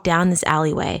Hawkins walked down this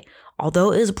alleyway,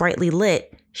 although it was brightly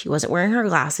lit, she wasn't wearing her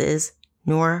glasses,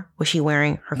 nor was she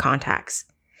wearing her contacts.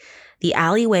 The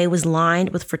alleyway was lined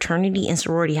with fraternity and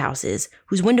sorority houses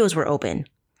whose windows were open.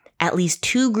 At least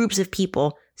 2 groups of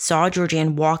people saw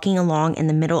Georgianne walking along in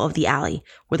the middle of the alley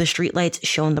where the streetlights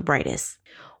shone the brightest.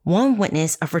 One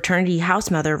witness, a fraternity house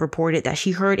mother, reported that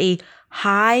she heard a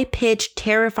high-pitched,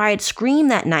 terrified scream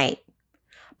that night,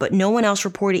 but no one else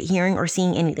reported hearing or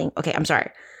seeing anything. Okay, I'm sorry.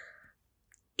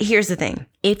 Here's the thing.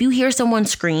 If you hear someone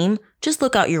scream, just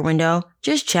look out your window,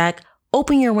 just check,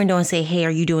 open your window and say, hey,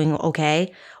 are you doing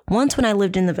okay? Once when I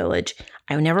lived in the village,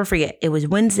 I will never forget, it was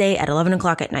Wednesday at 11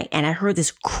 o'clock at night, and I heard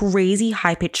this crazy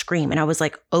high-pitched scream, and I was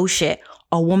like, oh shit,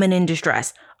 a woman in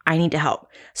distress. I need to help.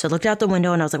 So I looked out the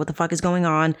window and I was like, what the fuck is going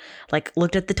on? Like,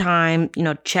 looked at the time,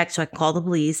 checked so I could call the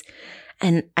police,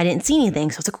 and I didn't see anything.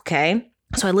 So I was like, okay.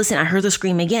 So I listened, I heard the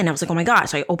scream again. I was like, oh my God.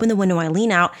 So I open the window, I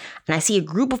lean out, and I see a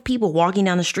group of people walking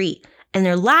down the street, and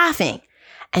they're laughing.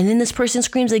 And then this person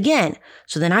screams again.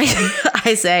 So then I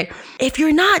say, if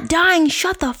you're not dying,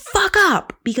 shut the fuck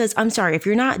up. Because I'm sorry, if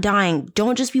you're not dying,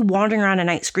 don't just be wandering around at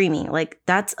night screaming. Like,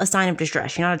 that's a sign of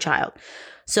distress. You're not a child.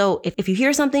 So if you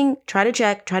hear something, try to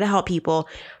check, try to help people.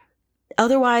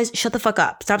 Otherwise, shut the fuck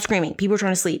up. Stop screaming. People are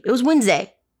trying to sleep. It was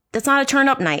Wednesday. That's not a turn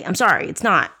up night. I'm sorry. It's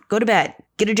not. Go to bed.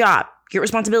 Get a job. Get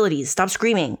responsibilities. Stop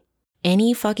screaming.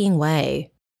 Any fucking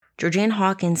way. Georgianne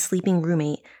Hawkins' sleeping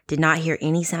roommate did not hear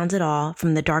any sounds at all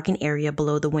from the darkened area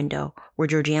below the window where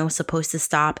Georgianne was supposed to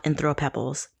stop and throw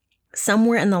pebbles.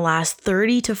 Somewhere in the last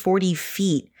 30 to 40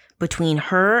 feet between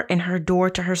her and her door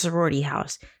to her sorority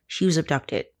house, she was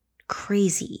abducted.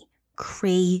 Crazy.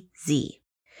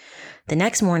 The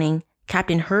next morning,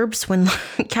 Captain Herb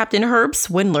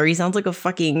Swindler, he sounds like a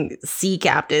fucking sea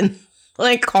captain.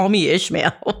 Like, call me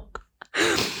Ishmael.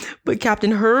 But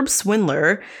Captain Herb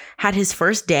Swindler had his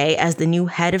first day as the new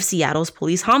head of Seattle's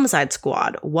police homicide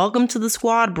squad. Welcome to the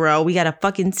squad, bro. We got a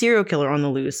fucking serial killer on the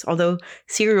loose. Although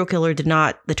serial killer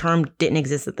the term didn't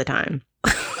exist at the time.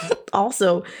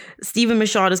 Also, Stephen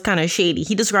Michaud is kind of shady.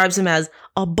 He describes him as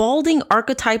a balding,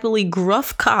 archetypally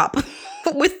gruff cop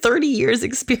with 30 years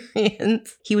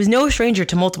experience. He was no stranger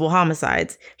to multiple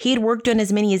homicides. He had worked on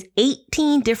as many as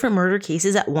 18 different murder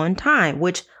cases at one time,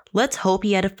 which let's hope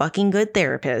he had a fucking good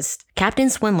therapist. Captain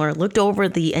Swindler looked over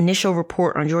the initial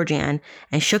report on Georgianne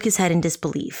and shook his head in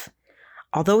disbelief.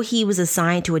 Although he was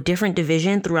assigned to a different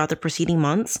division throughout the preceding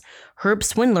months, Herb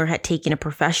Swindler had taken a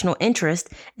professional interest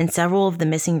in several of the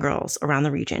missing girls around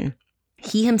the region.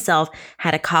 He himself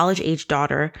had a college-aged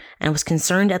daughter and was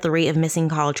concerned at the rate of missing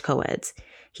college co-eds.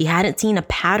 He hadn't seen a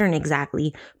pattern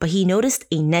exactly, but he noticed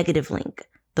a negative link,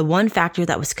 the one factor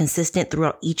that was consistent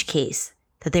throughout each case,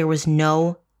 that there was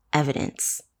no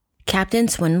evidence. Captain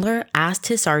Swindler asked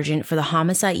his sergeant for the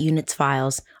homicide unit's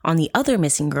files on the other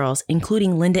missing girls,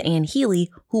 including Linda Ann Healy,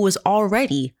 who was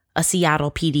already a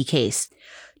Seattle PD case.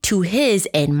 To his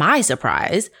and my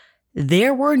surprise,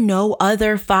 there were no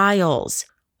other files.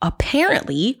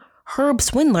 Apparently, Herb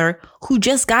Swindler, who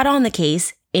just got on the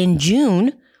case in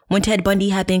June, when Ted Bundy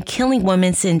had been killing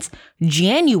women since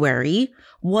January,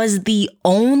 was the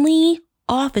only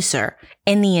officer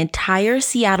in the entire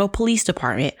Seattle Police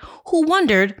Department who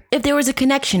wondered if there was a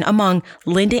connection among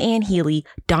Linda Ann Healy,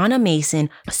 Donna Mason,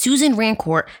 Susan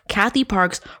Rancourt, Kathy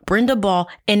Parks, Brenda Ball,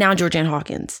 and now Georgianne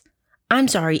Hawkins. I'm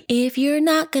sorry, if you're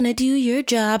not gonna do your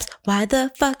jobs, why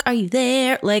the fuck are you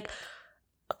there? Like,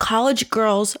 college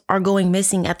girls are going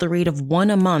missing at the rate of one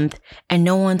a month, and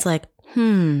no one's like,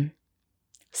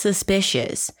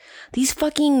 suspicious. These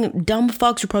fucking dumb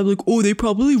fucks are probably like, oh, they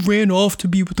probably ran off to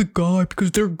be with a guy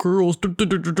because they're girls.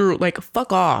 Like,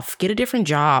 fuck off. Get a different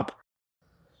job.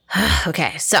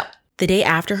 Okay, so the day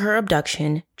after her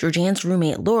abduction, Georgianne's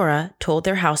roommate Laura told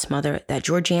their house mother that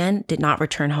Georgianne did not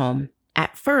return home.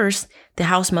 At first, the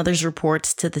house mother's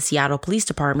reports to the Seattle Police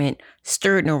Department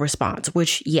stirred no response,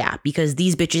 which, yeah, because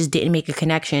these bitches didn't make a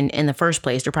connection in the first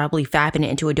place. They're probably fapping it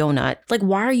into a donut. Like,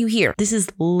 why are you here? This is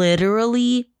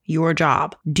literally your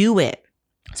job. Do it.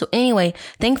 So anyway,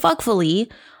 thankfully,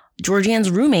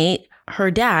 Georgianne's roommate, her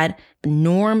dad,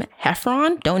 Norm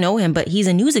Heffron, don't know him, but he's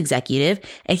a news executive,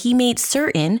 and he made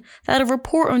certain that a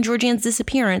report on Georgianne's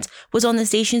disappearance was on the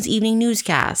station's evening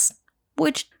newscast,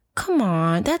 which, come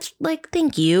on, that's like,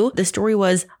 thank you. The story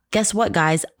was, guess what,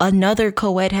 guys? Another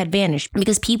co-ed had vanished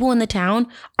because people in the town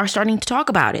are starting to talk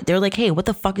about it. They're like, hey, what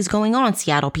the fuck is going on,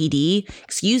 Seattle PD?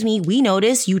 Excuse me, we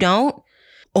notice, you don't?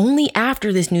 Only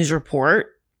after this news report,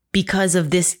 because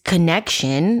of this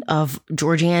connection of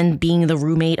Georgianne being the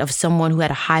roommate of someone who had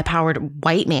a high-powered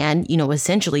white man,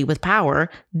 essentially with power,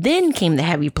 then came the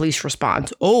heavy police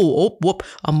response. Whoop,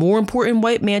 a more important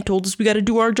white man told us we got to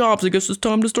do our jobs. I guess it's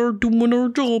time to start doing our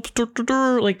jobs.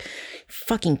 Like,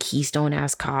 fucking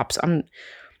Keystone-ass cops.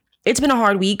 It's been a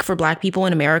hard week for Black people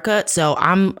in America, so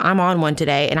I'm on one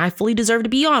today, and I fully deserve to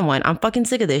be on one. I'm fucking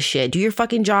sick of this shit. Do your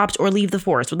fucking jobs or leave the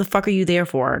force. What the fuck are you there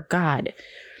for? God.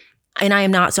 And I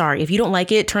am not sorry. If you don't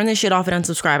like it, turn this shit off and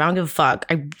unsubscribe. I don't give a fuck.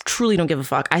 I truly don't give a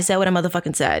fuck. I said what I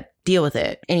motherfucking said. Deal with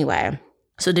it. Anyway,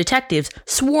 so detectives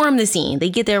swarm the scene. They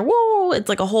get there. Whoa, it's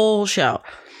like a whole show.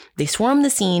 They swarm the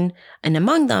scene, and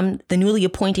among them, the newly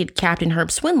appointed Captain Herb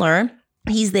Swindler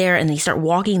He's there and they start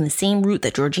walking the same route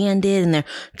that Georgianne did, and they're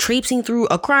traipsing through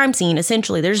a crime scene.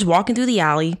 Essentially, they're just walking through the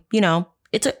alley. You know,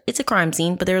 it's a crime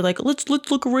scene, but they're like, let's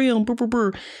look around. Brr, brr,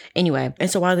 brr. Anyway,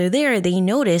 and so while they're there, they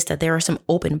notice that there are some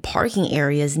open parking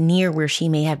areas near where she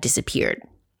may have disappeared.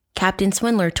 Captain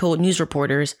Swindler told news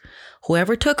reporters,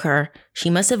 whoever took her, she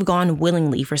must have gone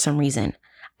willingly for some reason.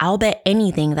 I'll bet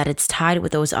anything that it's tied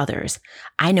with those others.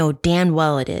 I know damn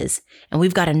well it is. And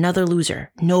we've got another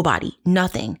loser. Nobody.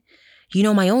 Nothing. You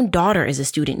know, my own daughter is a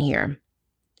student here.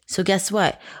 So guess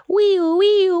what?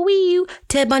 Wee-oo.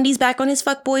 Ted Bundy's back on his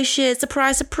fuckboy shit.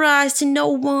 Surprise, surprise to no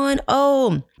one.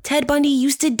 Oh, Ted Bundy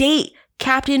used to date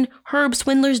Captain Herb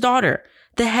Swindler's daughter.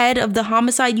 The head of the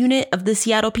homicide unit of the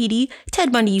Seattle PD.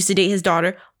 Ted Bundy used to date his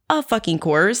daughter. Of fucking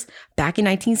course. Back in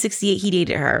 1968, he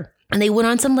dated her. And they went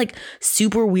on some like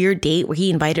super weird date where he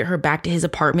invited her back to his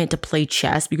apartment to play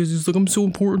chess because he's like, I'm so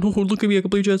important. Oh, look at me, I can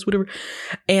play chess, whatever.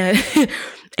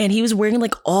 And he was wearing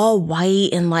like all white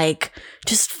and like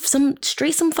just some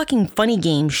fucking Funny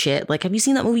Games shit. Like, have you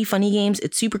seen that movie Funny Games?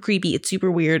 It's super creepy. It's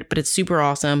super weird, but it's super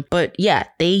awesome. But yeah,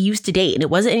 they used to date and it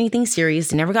wasn't anything serious.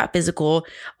 They never got physical.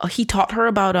 He taught her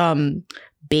about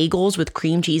bagels with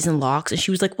cream cheese and lox. And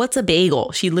she was like, what's a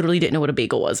bagel? She literally didn't know what a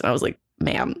bagel was. And I was like,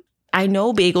 ma'am, I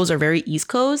know bagels are very East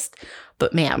Coast,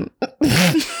 but ma'am,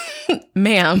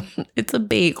 it's a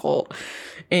bagel.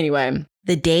 Anyway,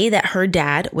 the day that her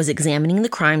dad was examining the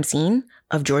crime scene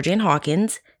of Georgianne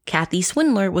Hawkins, Kathy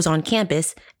Swindler was on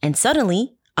campus, and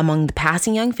suddenly, among the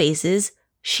passing young faces,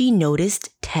 she noticed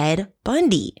Ted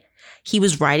Bundy. He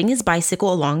was riding his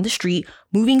bicycle along the street,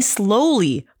 moving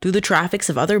slowly through the traffic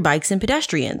of other bikes and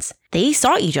pedestrians. They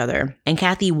saw each other, and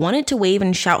Kathy wanted to wave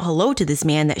and shout hello to this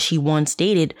man that she once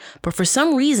dated, but for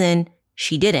some reason,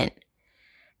 she didn't.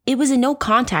 It was a no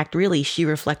contact, really, she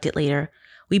reflected later.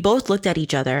 We both looked at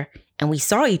each other, and we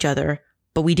saw each other,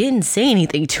 but we didn't say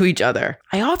anything to each other.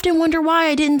 I often wonder why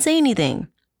I didn't say anything.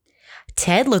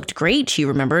 Ted looked great, she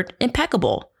remembered,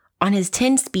 impeccable. On his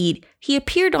 10-speed, he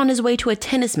appeared on his way to a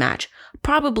tennis match,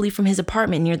 probably from his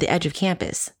apartment near the edge of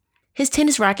campus. His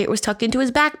tennis racket was tucked into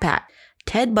his backpack.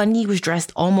 Ted Bundy was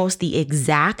dressed almost the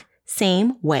exact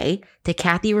same way that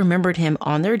Kathy remembered him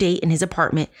on their date in his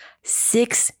apartment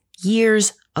 6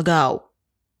 years ago.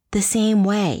 The same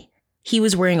way. He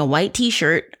was wearing a white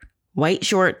t-shirt, white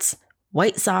shorts,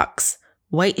 white socks,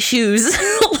 white shoes.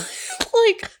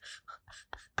 Like,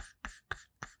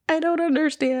 I don't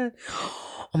understand.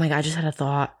 Oh my God, I just had a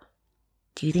thought.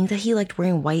 Do you think that he liked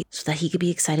wearing white so that he could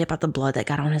be excited about the blood that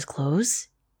got on his clothes?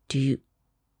 I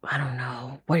don't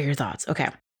know. What are your thoughts? Okay.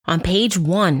 On page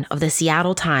 1 of the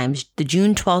Seattle Times, the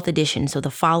June 12th edition, so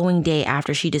the following day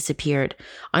after she disappeared,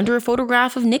 under a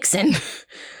photograph of Nixon,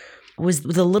 was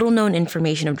the little known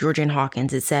information of Georgianne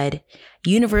Hawkins. It said,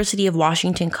 University of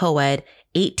Washington co-ed,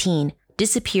 18,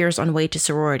 disappears on way to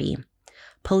sorority.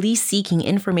 Police seeking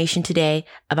information today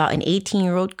about an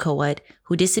 18-year-old co-ed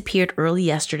who disappeared early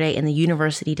yesterday in the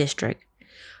University District.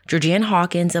 Georgianne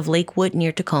Hawkins of Lakewood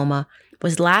near Tacoma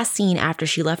was last seen after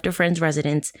she left a friend's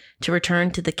residence to return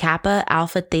to the Kappa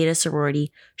Alpha Theta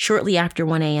sorority shortly after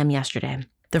 1 a.m. yesterday.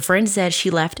 The friend said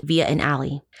she left via an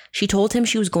alley. She told him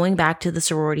she was going back to the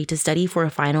sorority to study for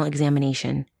a final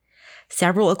examination.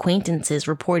 Several acquaintances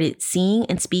reported seeing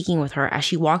and speaking with her as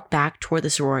she walked back toward the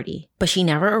sorority, but she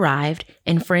never arrived,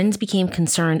 and friends became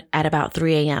concerned at about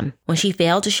 3 a.m. When she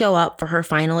failed to show up for her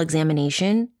final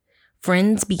examination,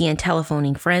 friends began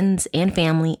telephoning friends and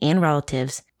family and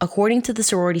relatives. According to the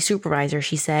sorority supervisor,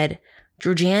 she said,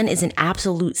 Georgianne is an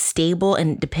absolute stable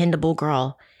and dependable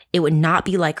girl. It would not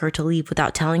be like her to leave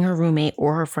without telling her roommate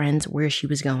or her friends where she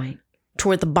was going.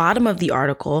 Toward the bottom of the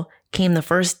article came the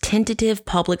first tentative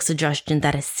public suggestion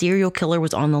that a serial killer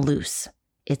was on the loose.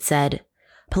 It said,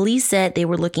 police said they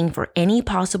were looking for any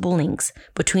possible links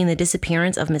between the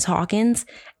disappearance of Miss Hawkins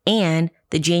and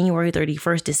the January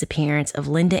 31st disappearance of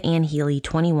Linda Ann Healy,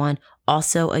 21,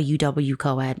 also a UW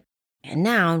co-ed. And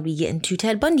now we get into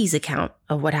Ted Bundy's account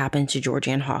of what happened to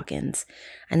Georgianne Hawkins.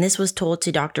 And this was told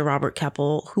to Dr. Robert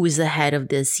Keppel, who is the head of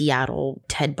the Seattle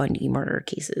Ted Bundy murder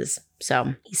cases.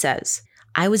 So he says,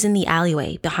 I was in the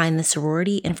alleyway behind the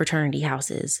sorority and fraternity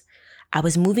houses. I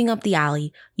was moving up the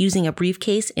alley using a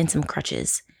briefcase and some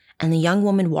crutches, and the young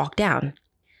woman walked down.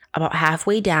 About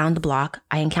halfway down the block,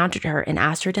 I encountered her and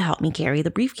asked her to help me carry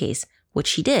the briefcase, which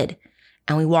she did.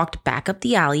 And we walked back up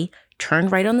the alley,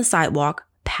 turned right on the sidewalk,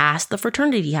 past the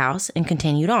fraternity house, and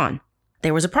continued on.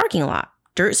 There was a parking lot,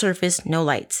 dirt surface, no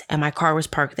lights, and my car was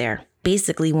parked there.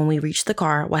 Basically, when we reached the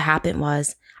car, what happened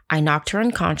was I knocked her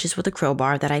unconscious with a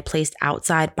crowbar that I placed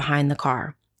outside behind the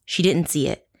car. She didn't see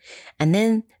it. And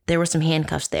then there were some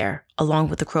handcuffs there, along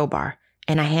with the crowbar,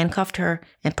 and I handcuffed her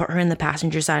and put her in the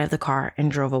passenger side of the car and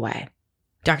drove away.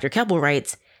 Dr. Keppel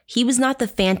writes, he was not the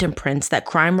phantom prince that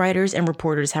crime writers and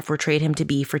reporters have portrayed him to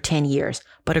be for 10 years,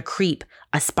 but a creep,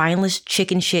 a spineless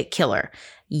chicken shit killer.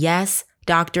 Yes,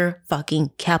 Dr.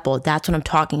 fucking Keppel, that's what I'm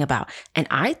talking about. And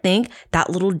I think that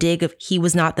little dig of he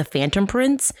was not the phantom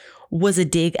prince was a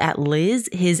dig at Liz,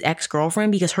 his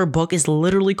ex-girlfriend, because her book is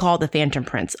literally called The Phantom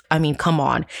Prince. I mean, come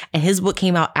on. And his book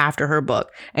came out after her book.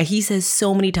 And he says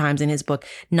so many times in his book,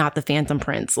 not the Phantom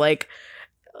Prince. Like,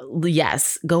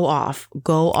 yes, go off,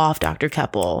 Dr.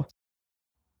 Keppel.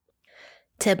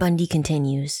 Ted Bundy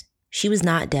continues. She was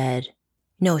not dead.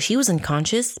 No, she was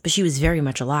unconscious, but she was very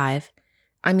much alive.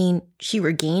 I mean, she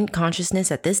regained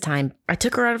consciousness at this time. I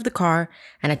took her out of the car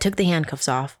and I took the handcuffs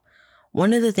off.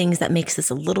 One of the things that makes this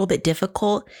a little bit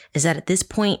difficult is that at this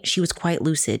point, she was quite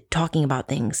lucid, talking about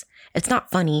things. It's not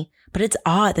funny, but it's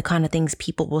odd the kind of things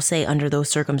people will say under those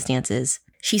circumstances.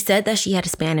 She said that she had a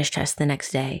Spanish test the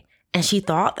next day, and she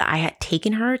thought that I had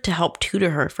taken her to help tutor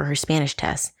her for her Spanish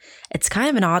test. It's kind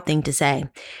of an odd thing to say.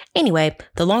 Anyway,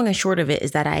 the long and short of it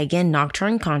is that I again knocked her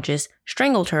unconscious,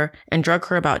 strangled her, and drug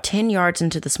her about 10 yards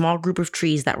into the small group of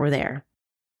trees that were there.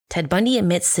 Ted Bundy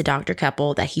admits to Dr.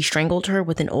 Keppel that he strangled her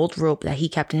with an old rope that he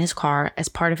kept in his car as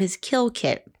part of his kill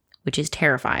kit, which is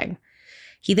terrifying.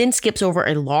 He then skips over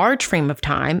a large frame of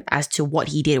time as to what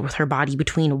he did with her body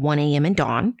between 1 a.m. and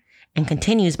dawn, and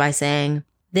continues by saying,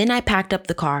 then I packed up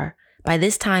the car. By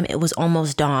this time, it was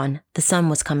almost dawn. The sun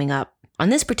was coming up. On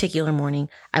this particular morning,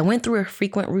 I went through a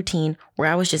frequent routine where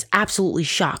I was just absolutely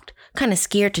shocked, kind of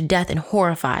scared to death and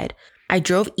horrified. I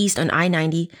drove east on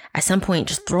I-90, at some point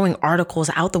just throwing articles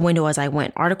out the window as I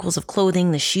went, articles of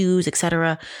clothing, the shoes,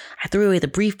 etc. I threw away the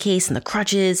briefcase and the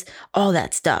crutches, all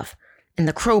that stuff. And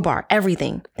the crowbar,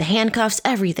 everything. The handcuffs,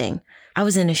 everything. I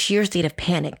was in a sheer state of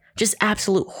panic, just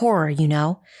absolute horror, you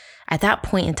know? At that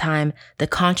point in time, the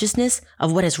consciousness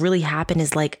of what has really happened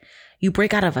is like you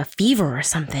break out of a fever or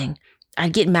something.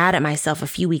 I'd get mad at myself a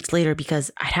few weeks later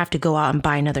because I'd have to go out and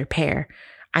buy another pair.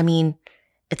 I mean,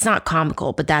 it's not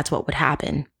comical, but that's what would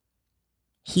happen.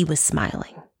 He was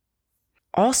smiling.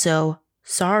 Also,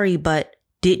 sorry, but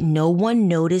did no one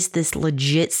notice this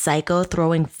legit psycho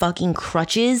throwing fucking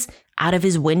crutches out of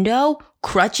his window?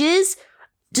 Crutches?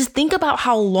 Just think about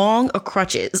how long a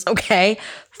crutch is, okay?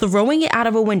 Throwing it out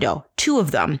of a window, 2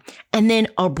 of them, and then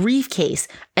a briefcase,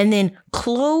 and then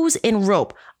clothes and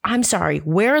rope. I'm sorry,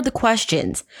 where are the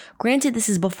questions? Granted, this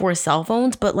is before cell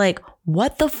phones, but like,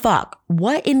 what the fuck?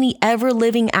 What in the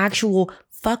ever-living actual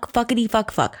fuck?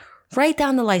 Write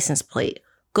down the license plate.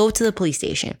 Go to the police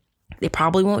station. They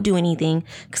probably won't do anything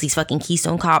because these fucking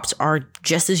Keystone cops are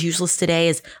just as useless today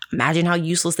as imagine how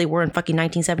useless they were in fucking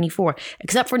 1974,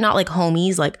 except for not like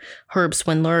homies like Herb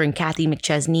Swindler and Kathy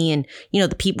McChesney and, you know,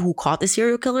 the people who caught the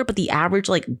serial killer, but the average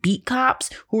like beat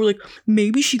cops who were like,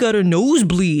 maybe she got a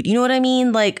nosebleed. You know what I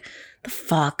mean? Like, the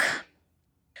fuck.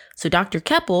 So Dr.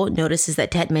 Keppel notices that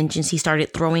Ted mentions he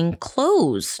started throwing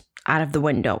clothes out of the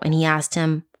window, and he asked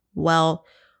him, well,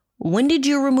 when did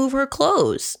you remove her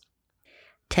clothes?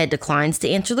 Ted declines to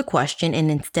answer the question and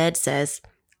instead says,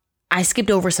 I skipped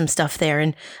over some stuff there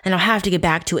and I'll have to get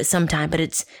back to it sometime, but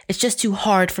it's just too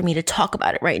hard for me to talk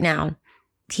about it right now.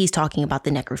 He's talking about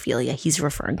the necrophilia. He's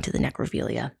referring to the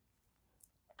necrophilia.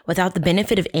 Without the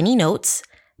benefit of any notes,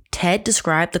 Ted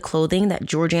described the clothing that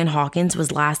Georgianne Hawkins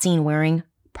was last seen wearing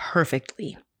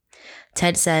perfectly.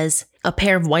 Ted says, a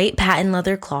pair of white patent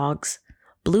leather clogs,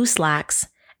 blue slacks,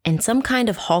 and some kind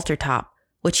of halter top,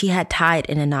 which he had tied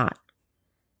in a knot.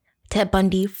 Ted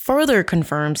Bundy further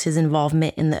confirms his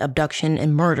involvement in the abduction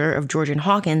and murder of Georgianne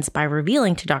Hawkins by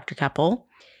revealing to Dr. Keppel,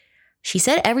 she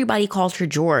said everybody called her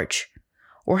George.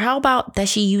 Or how about that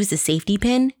she used a safety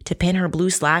pin to pin her blue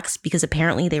slacks because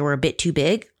apparently they were a bit too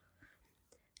big?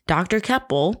 Dr.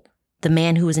 Keppel, the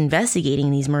man who was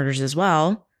investigating these murders as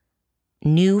well,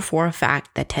 knew for a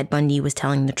fact that Ted Bundy was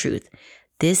telling the truth.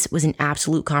 This was an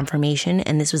absolute confirmation,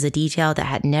 and this was a detail that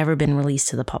had never been released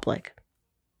to the public.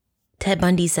 Ted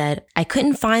Bundy said, I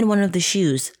couldn't find one of the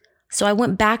shoes, so I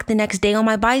went back the next day on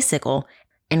my bicycle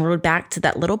and rode back to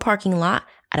that little parking lot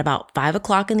at about 5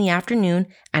 o'clock in the afternoon,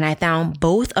 and I found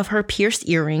both of her pierced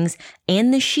earrings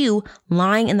and the shoe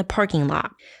lying in the parking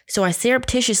lot. So I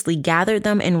surreptitiously gathered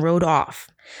them and rode off.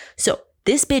 So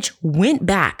this bitch went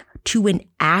back to an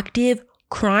active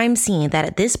crime scene that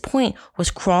at this point was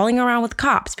crawling around with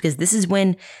cops, because this is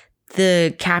when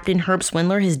the Captain Herb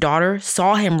Swindler, his daughter,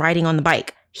 saw him riding on the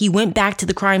bike. He went back to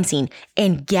the crime scene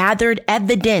and gathered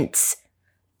evidence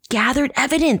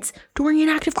during an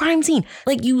active crime scene.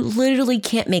 Like, you literally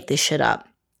can't make this shit up.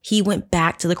 He went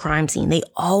back to the crime scene. They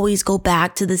always go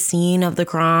back to the scene of the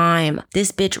crime.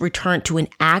 This bitch returned to an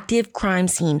active crime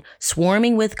scene,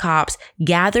 swarming with cops,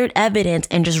 gathered evidence,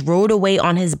 and just rode away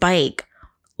on his bike.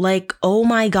 Like, oh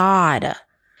my God.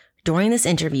 During this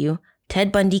interview,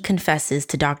 Ted Bundy confesses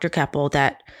to Dr. Keppel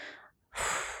that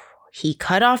he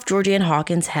cut off Georgianne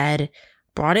Hawkins' head,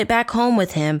 brought it back home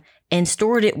with him, and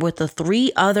stored it with the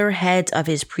 3 other heads of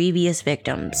his previous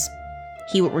victims.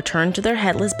 He would return to their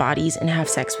headless bodies and have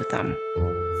sex with them.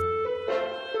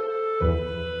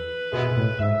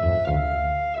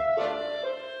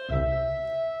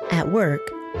 At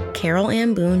work, Carol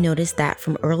Ann Boone noticed that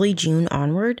from early June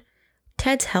onward,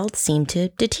 Ted's health seemed to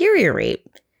deteriorate.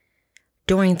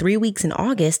 During 3 weeks in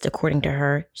August, according to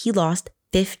her, he lost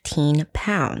 15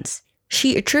 pounds.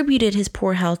 She attributed his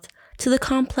poor health to the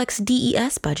complex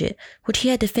DES budget, which he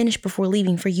had to finish before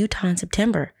leaving for Utah in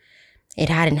September. It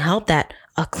hadn't helped that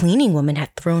a cleaning woman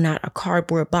had thrown out a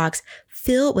cardboard box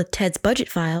filled with Ted's budget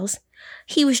files.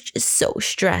 He was just so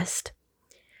stressed.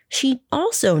 She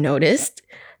also noticed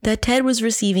that Ted was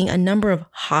receiving a number of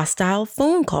hostile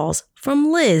phone calls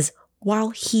from Liz while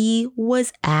he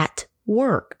was at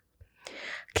work.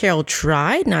 Carol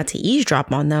tried not to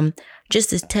eavesdrop on them,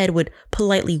 just as Ted would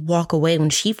politely walk away when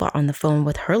she fought on the phone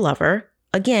with her lover,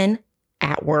 again,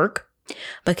 at work.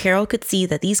 But Carol could see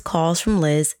that these calls from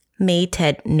Liz made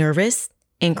Ted nervous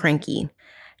and cranky.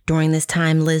 During this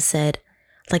time, Liz said,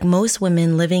 "Like most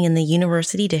women living in the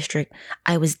University District,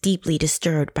 I was deeply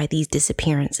disturbed by these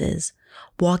disappearances.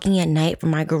 Walking at night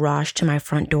from my garage to my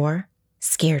front door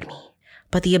scared me.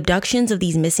 But the abductions of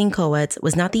these missing co-eds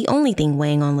was not the only thing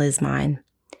weighing on Liz's mind."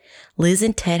 Liz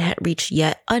and Ted had reached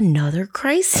yet another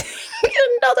crisis.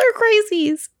 Another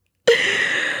crisis.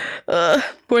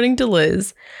 According to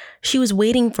Liz, she was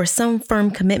waiting for some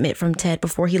firm commitment from Ted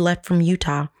before he left from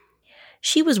Utah.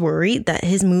 She was worried that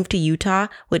his move to Utah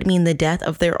would mean the death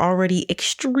of their already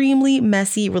extremely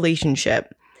messy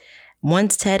relationship.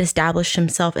 Once Ted established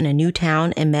himself in a new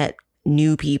town and met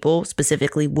new people,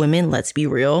 specifically women, let's be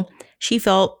real, she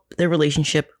felt their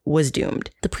relationship was doomed.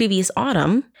 The previous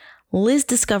autumn, Liz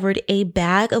discovered a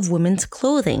bag of women's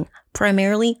clothing,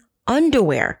 primarily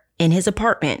underwear, in his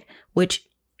apartment, which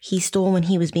he stole when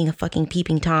he was being a fucking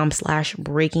peeping Tom /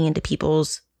 breaking into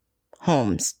people's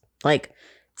homes. Like,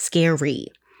 scary.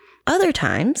 Other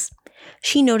times,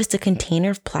 she noticed a container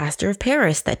of plaster of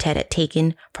Paris that Ted had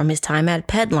taken from his time at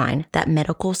Pedline, that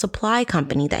medical supply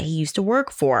company that he used to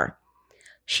work for.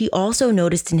 She also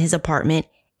noticed in his apartment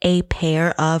a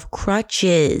pair of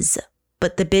crutches,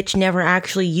 but the bitch never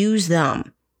actually used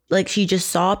them. Like, she just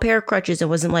saw a pair of crutches and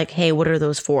wasn't like, hey, what are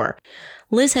those for?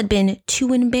 Liz had been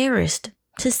too embarrassed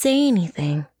to say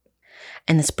anything.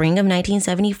 In the spring of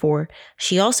 1974,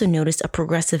 she also noticed a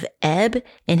progressive ebb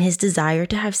in his desire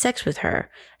to have sex with her.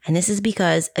 And this is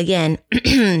because, again,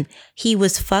 he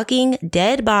was fucking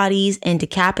dead bodies and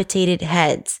decapitated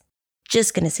heads.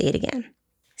 Just gonna say it again.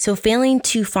 So, failing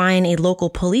to find a local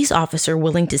police officer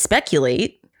willing to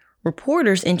speculate,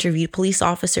 reporters interviewed police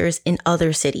officers in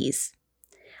other cities.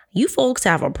 "You folks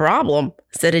have a problem,"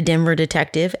 said a Denver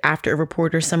detective after a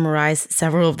reporter summarized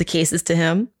several of the cases to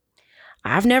him.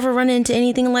 "I've never run into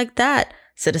anything like that,"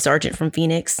 said a sergeant from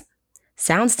Phoenix.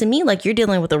 "Sounds to me like you're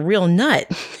dealing with a real nut."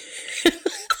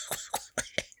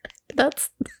 That's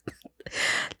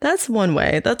one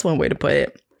way to put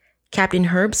it. Captain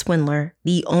Herb Swindler,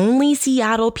 the only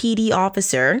Seattle PD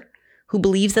officer who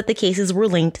believes that the cases were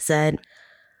linked, said,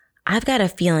 "I've got a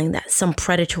feeling that some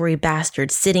predatory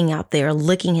bastard sitting out there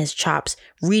licking his chops,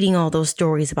 reading all those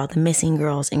stories about the missing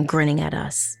girls and grinning at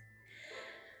us."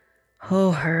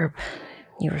 Oh, Herb,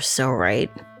 you were so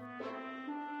right.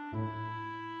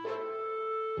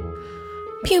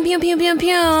 Pew, pew, pew, pew,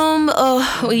 pew.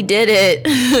 Oh, we did it.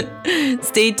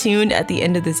 Stay tuned at the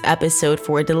end of this episode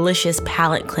for a delicious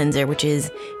palate cleanser, which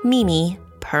is Mimi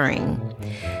purring.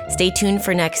 Stay tuned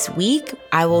for next week.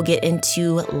 I will get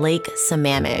into Lake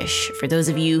Sammamish. For those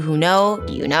of you who know,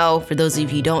 you know. For those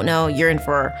of you who don't know, you're in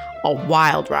for a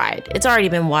wild ride. It's already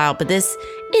been wild, but it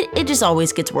just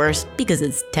always gets worse because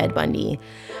it's Ted Bundy.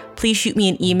 Please shoot me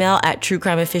an email at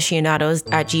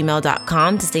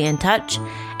truecrimeaficionados@gmail.com to stay in touch,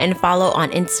 and follow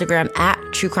on Instagram at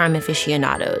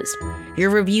truecrimeaficionados.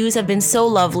 Your reviews have been so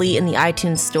lovely in the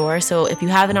iTunes store, so if you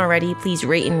haven't already, please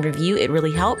rate and review. It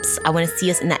really helps. I want to see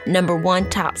us in that #1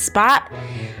 top spot.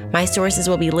 My sources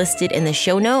will be listed in the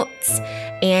show notes.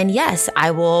 And yes,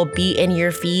 I will be in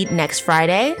your feed next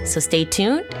Friday, so stay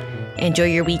tuned. Enjoy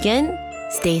your weekend.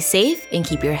 Stay safe and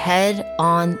keep your head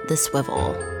on the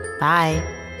swivel. Bye.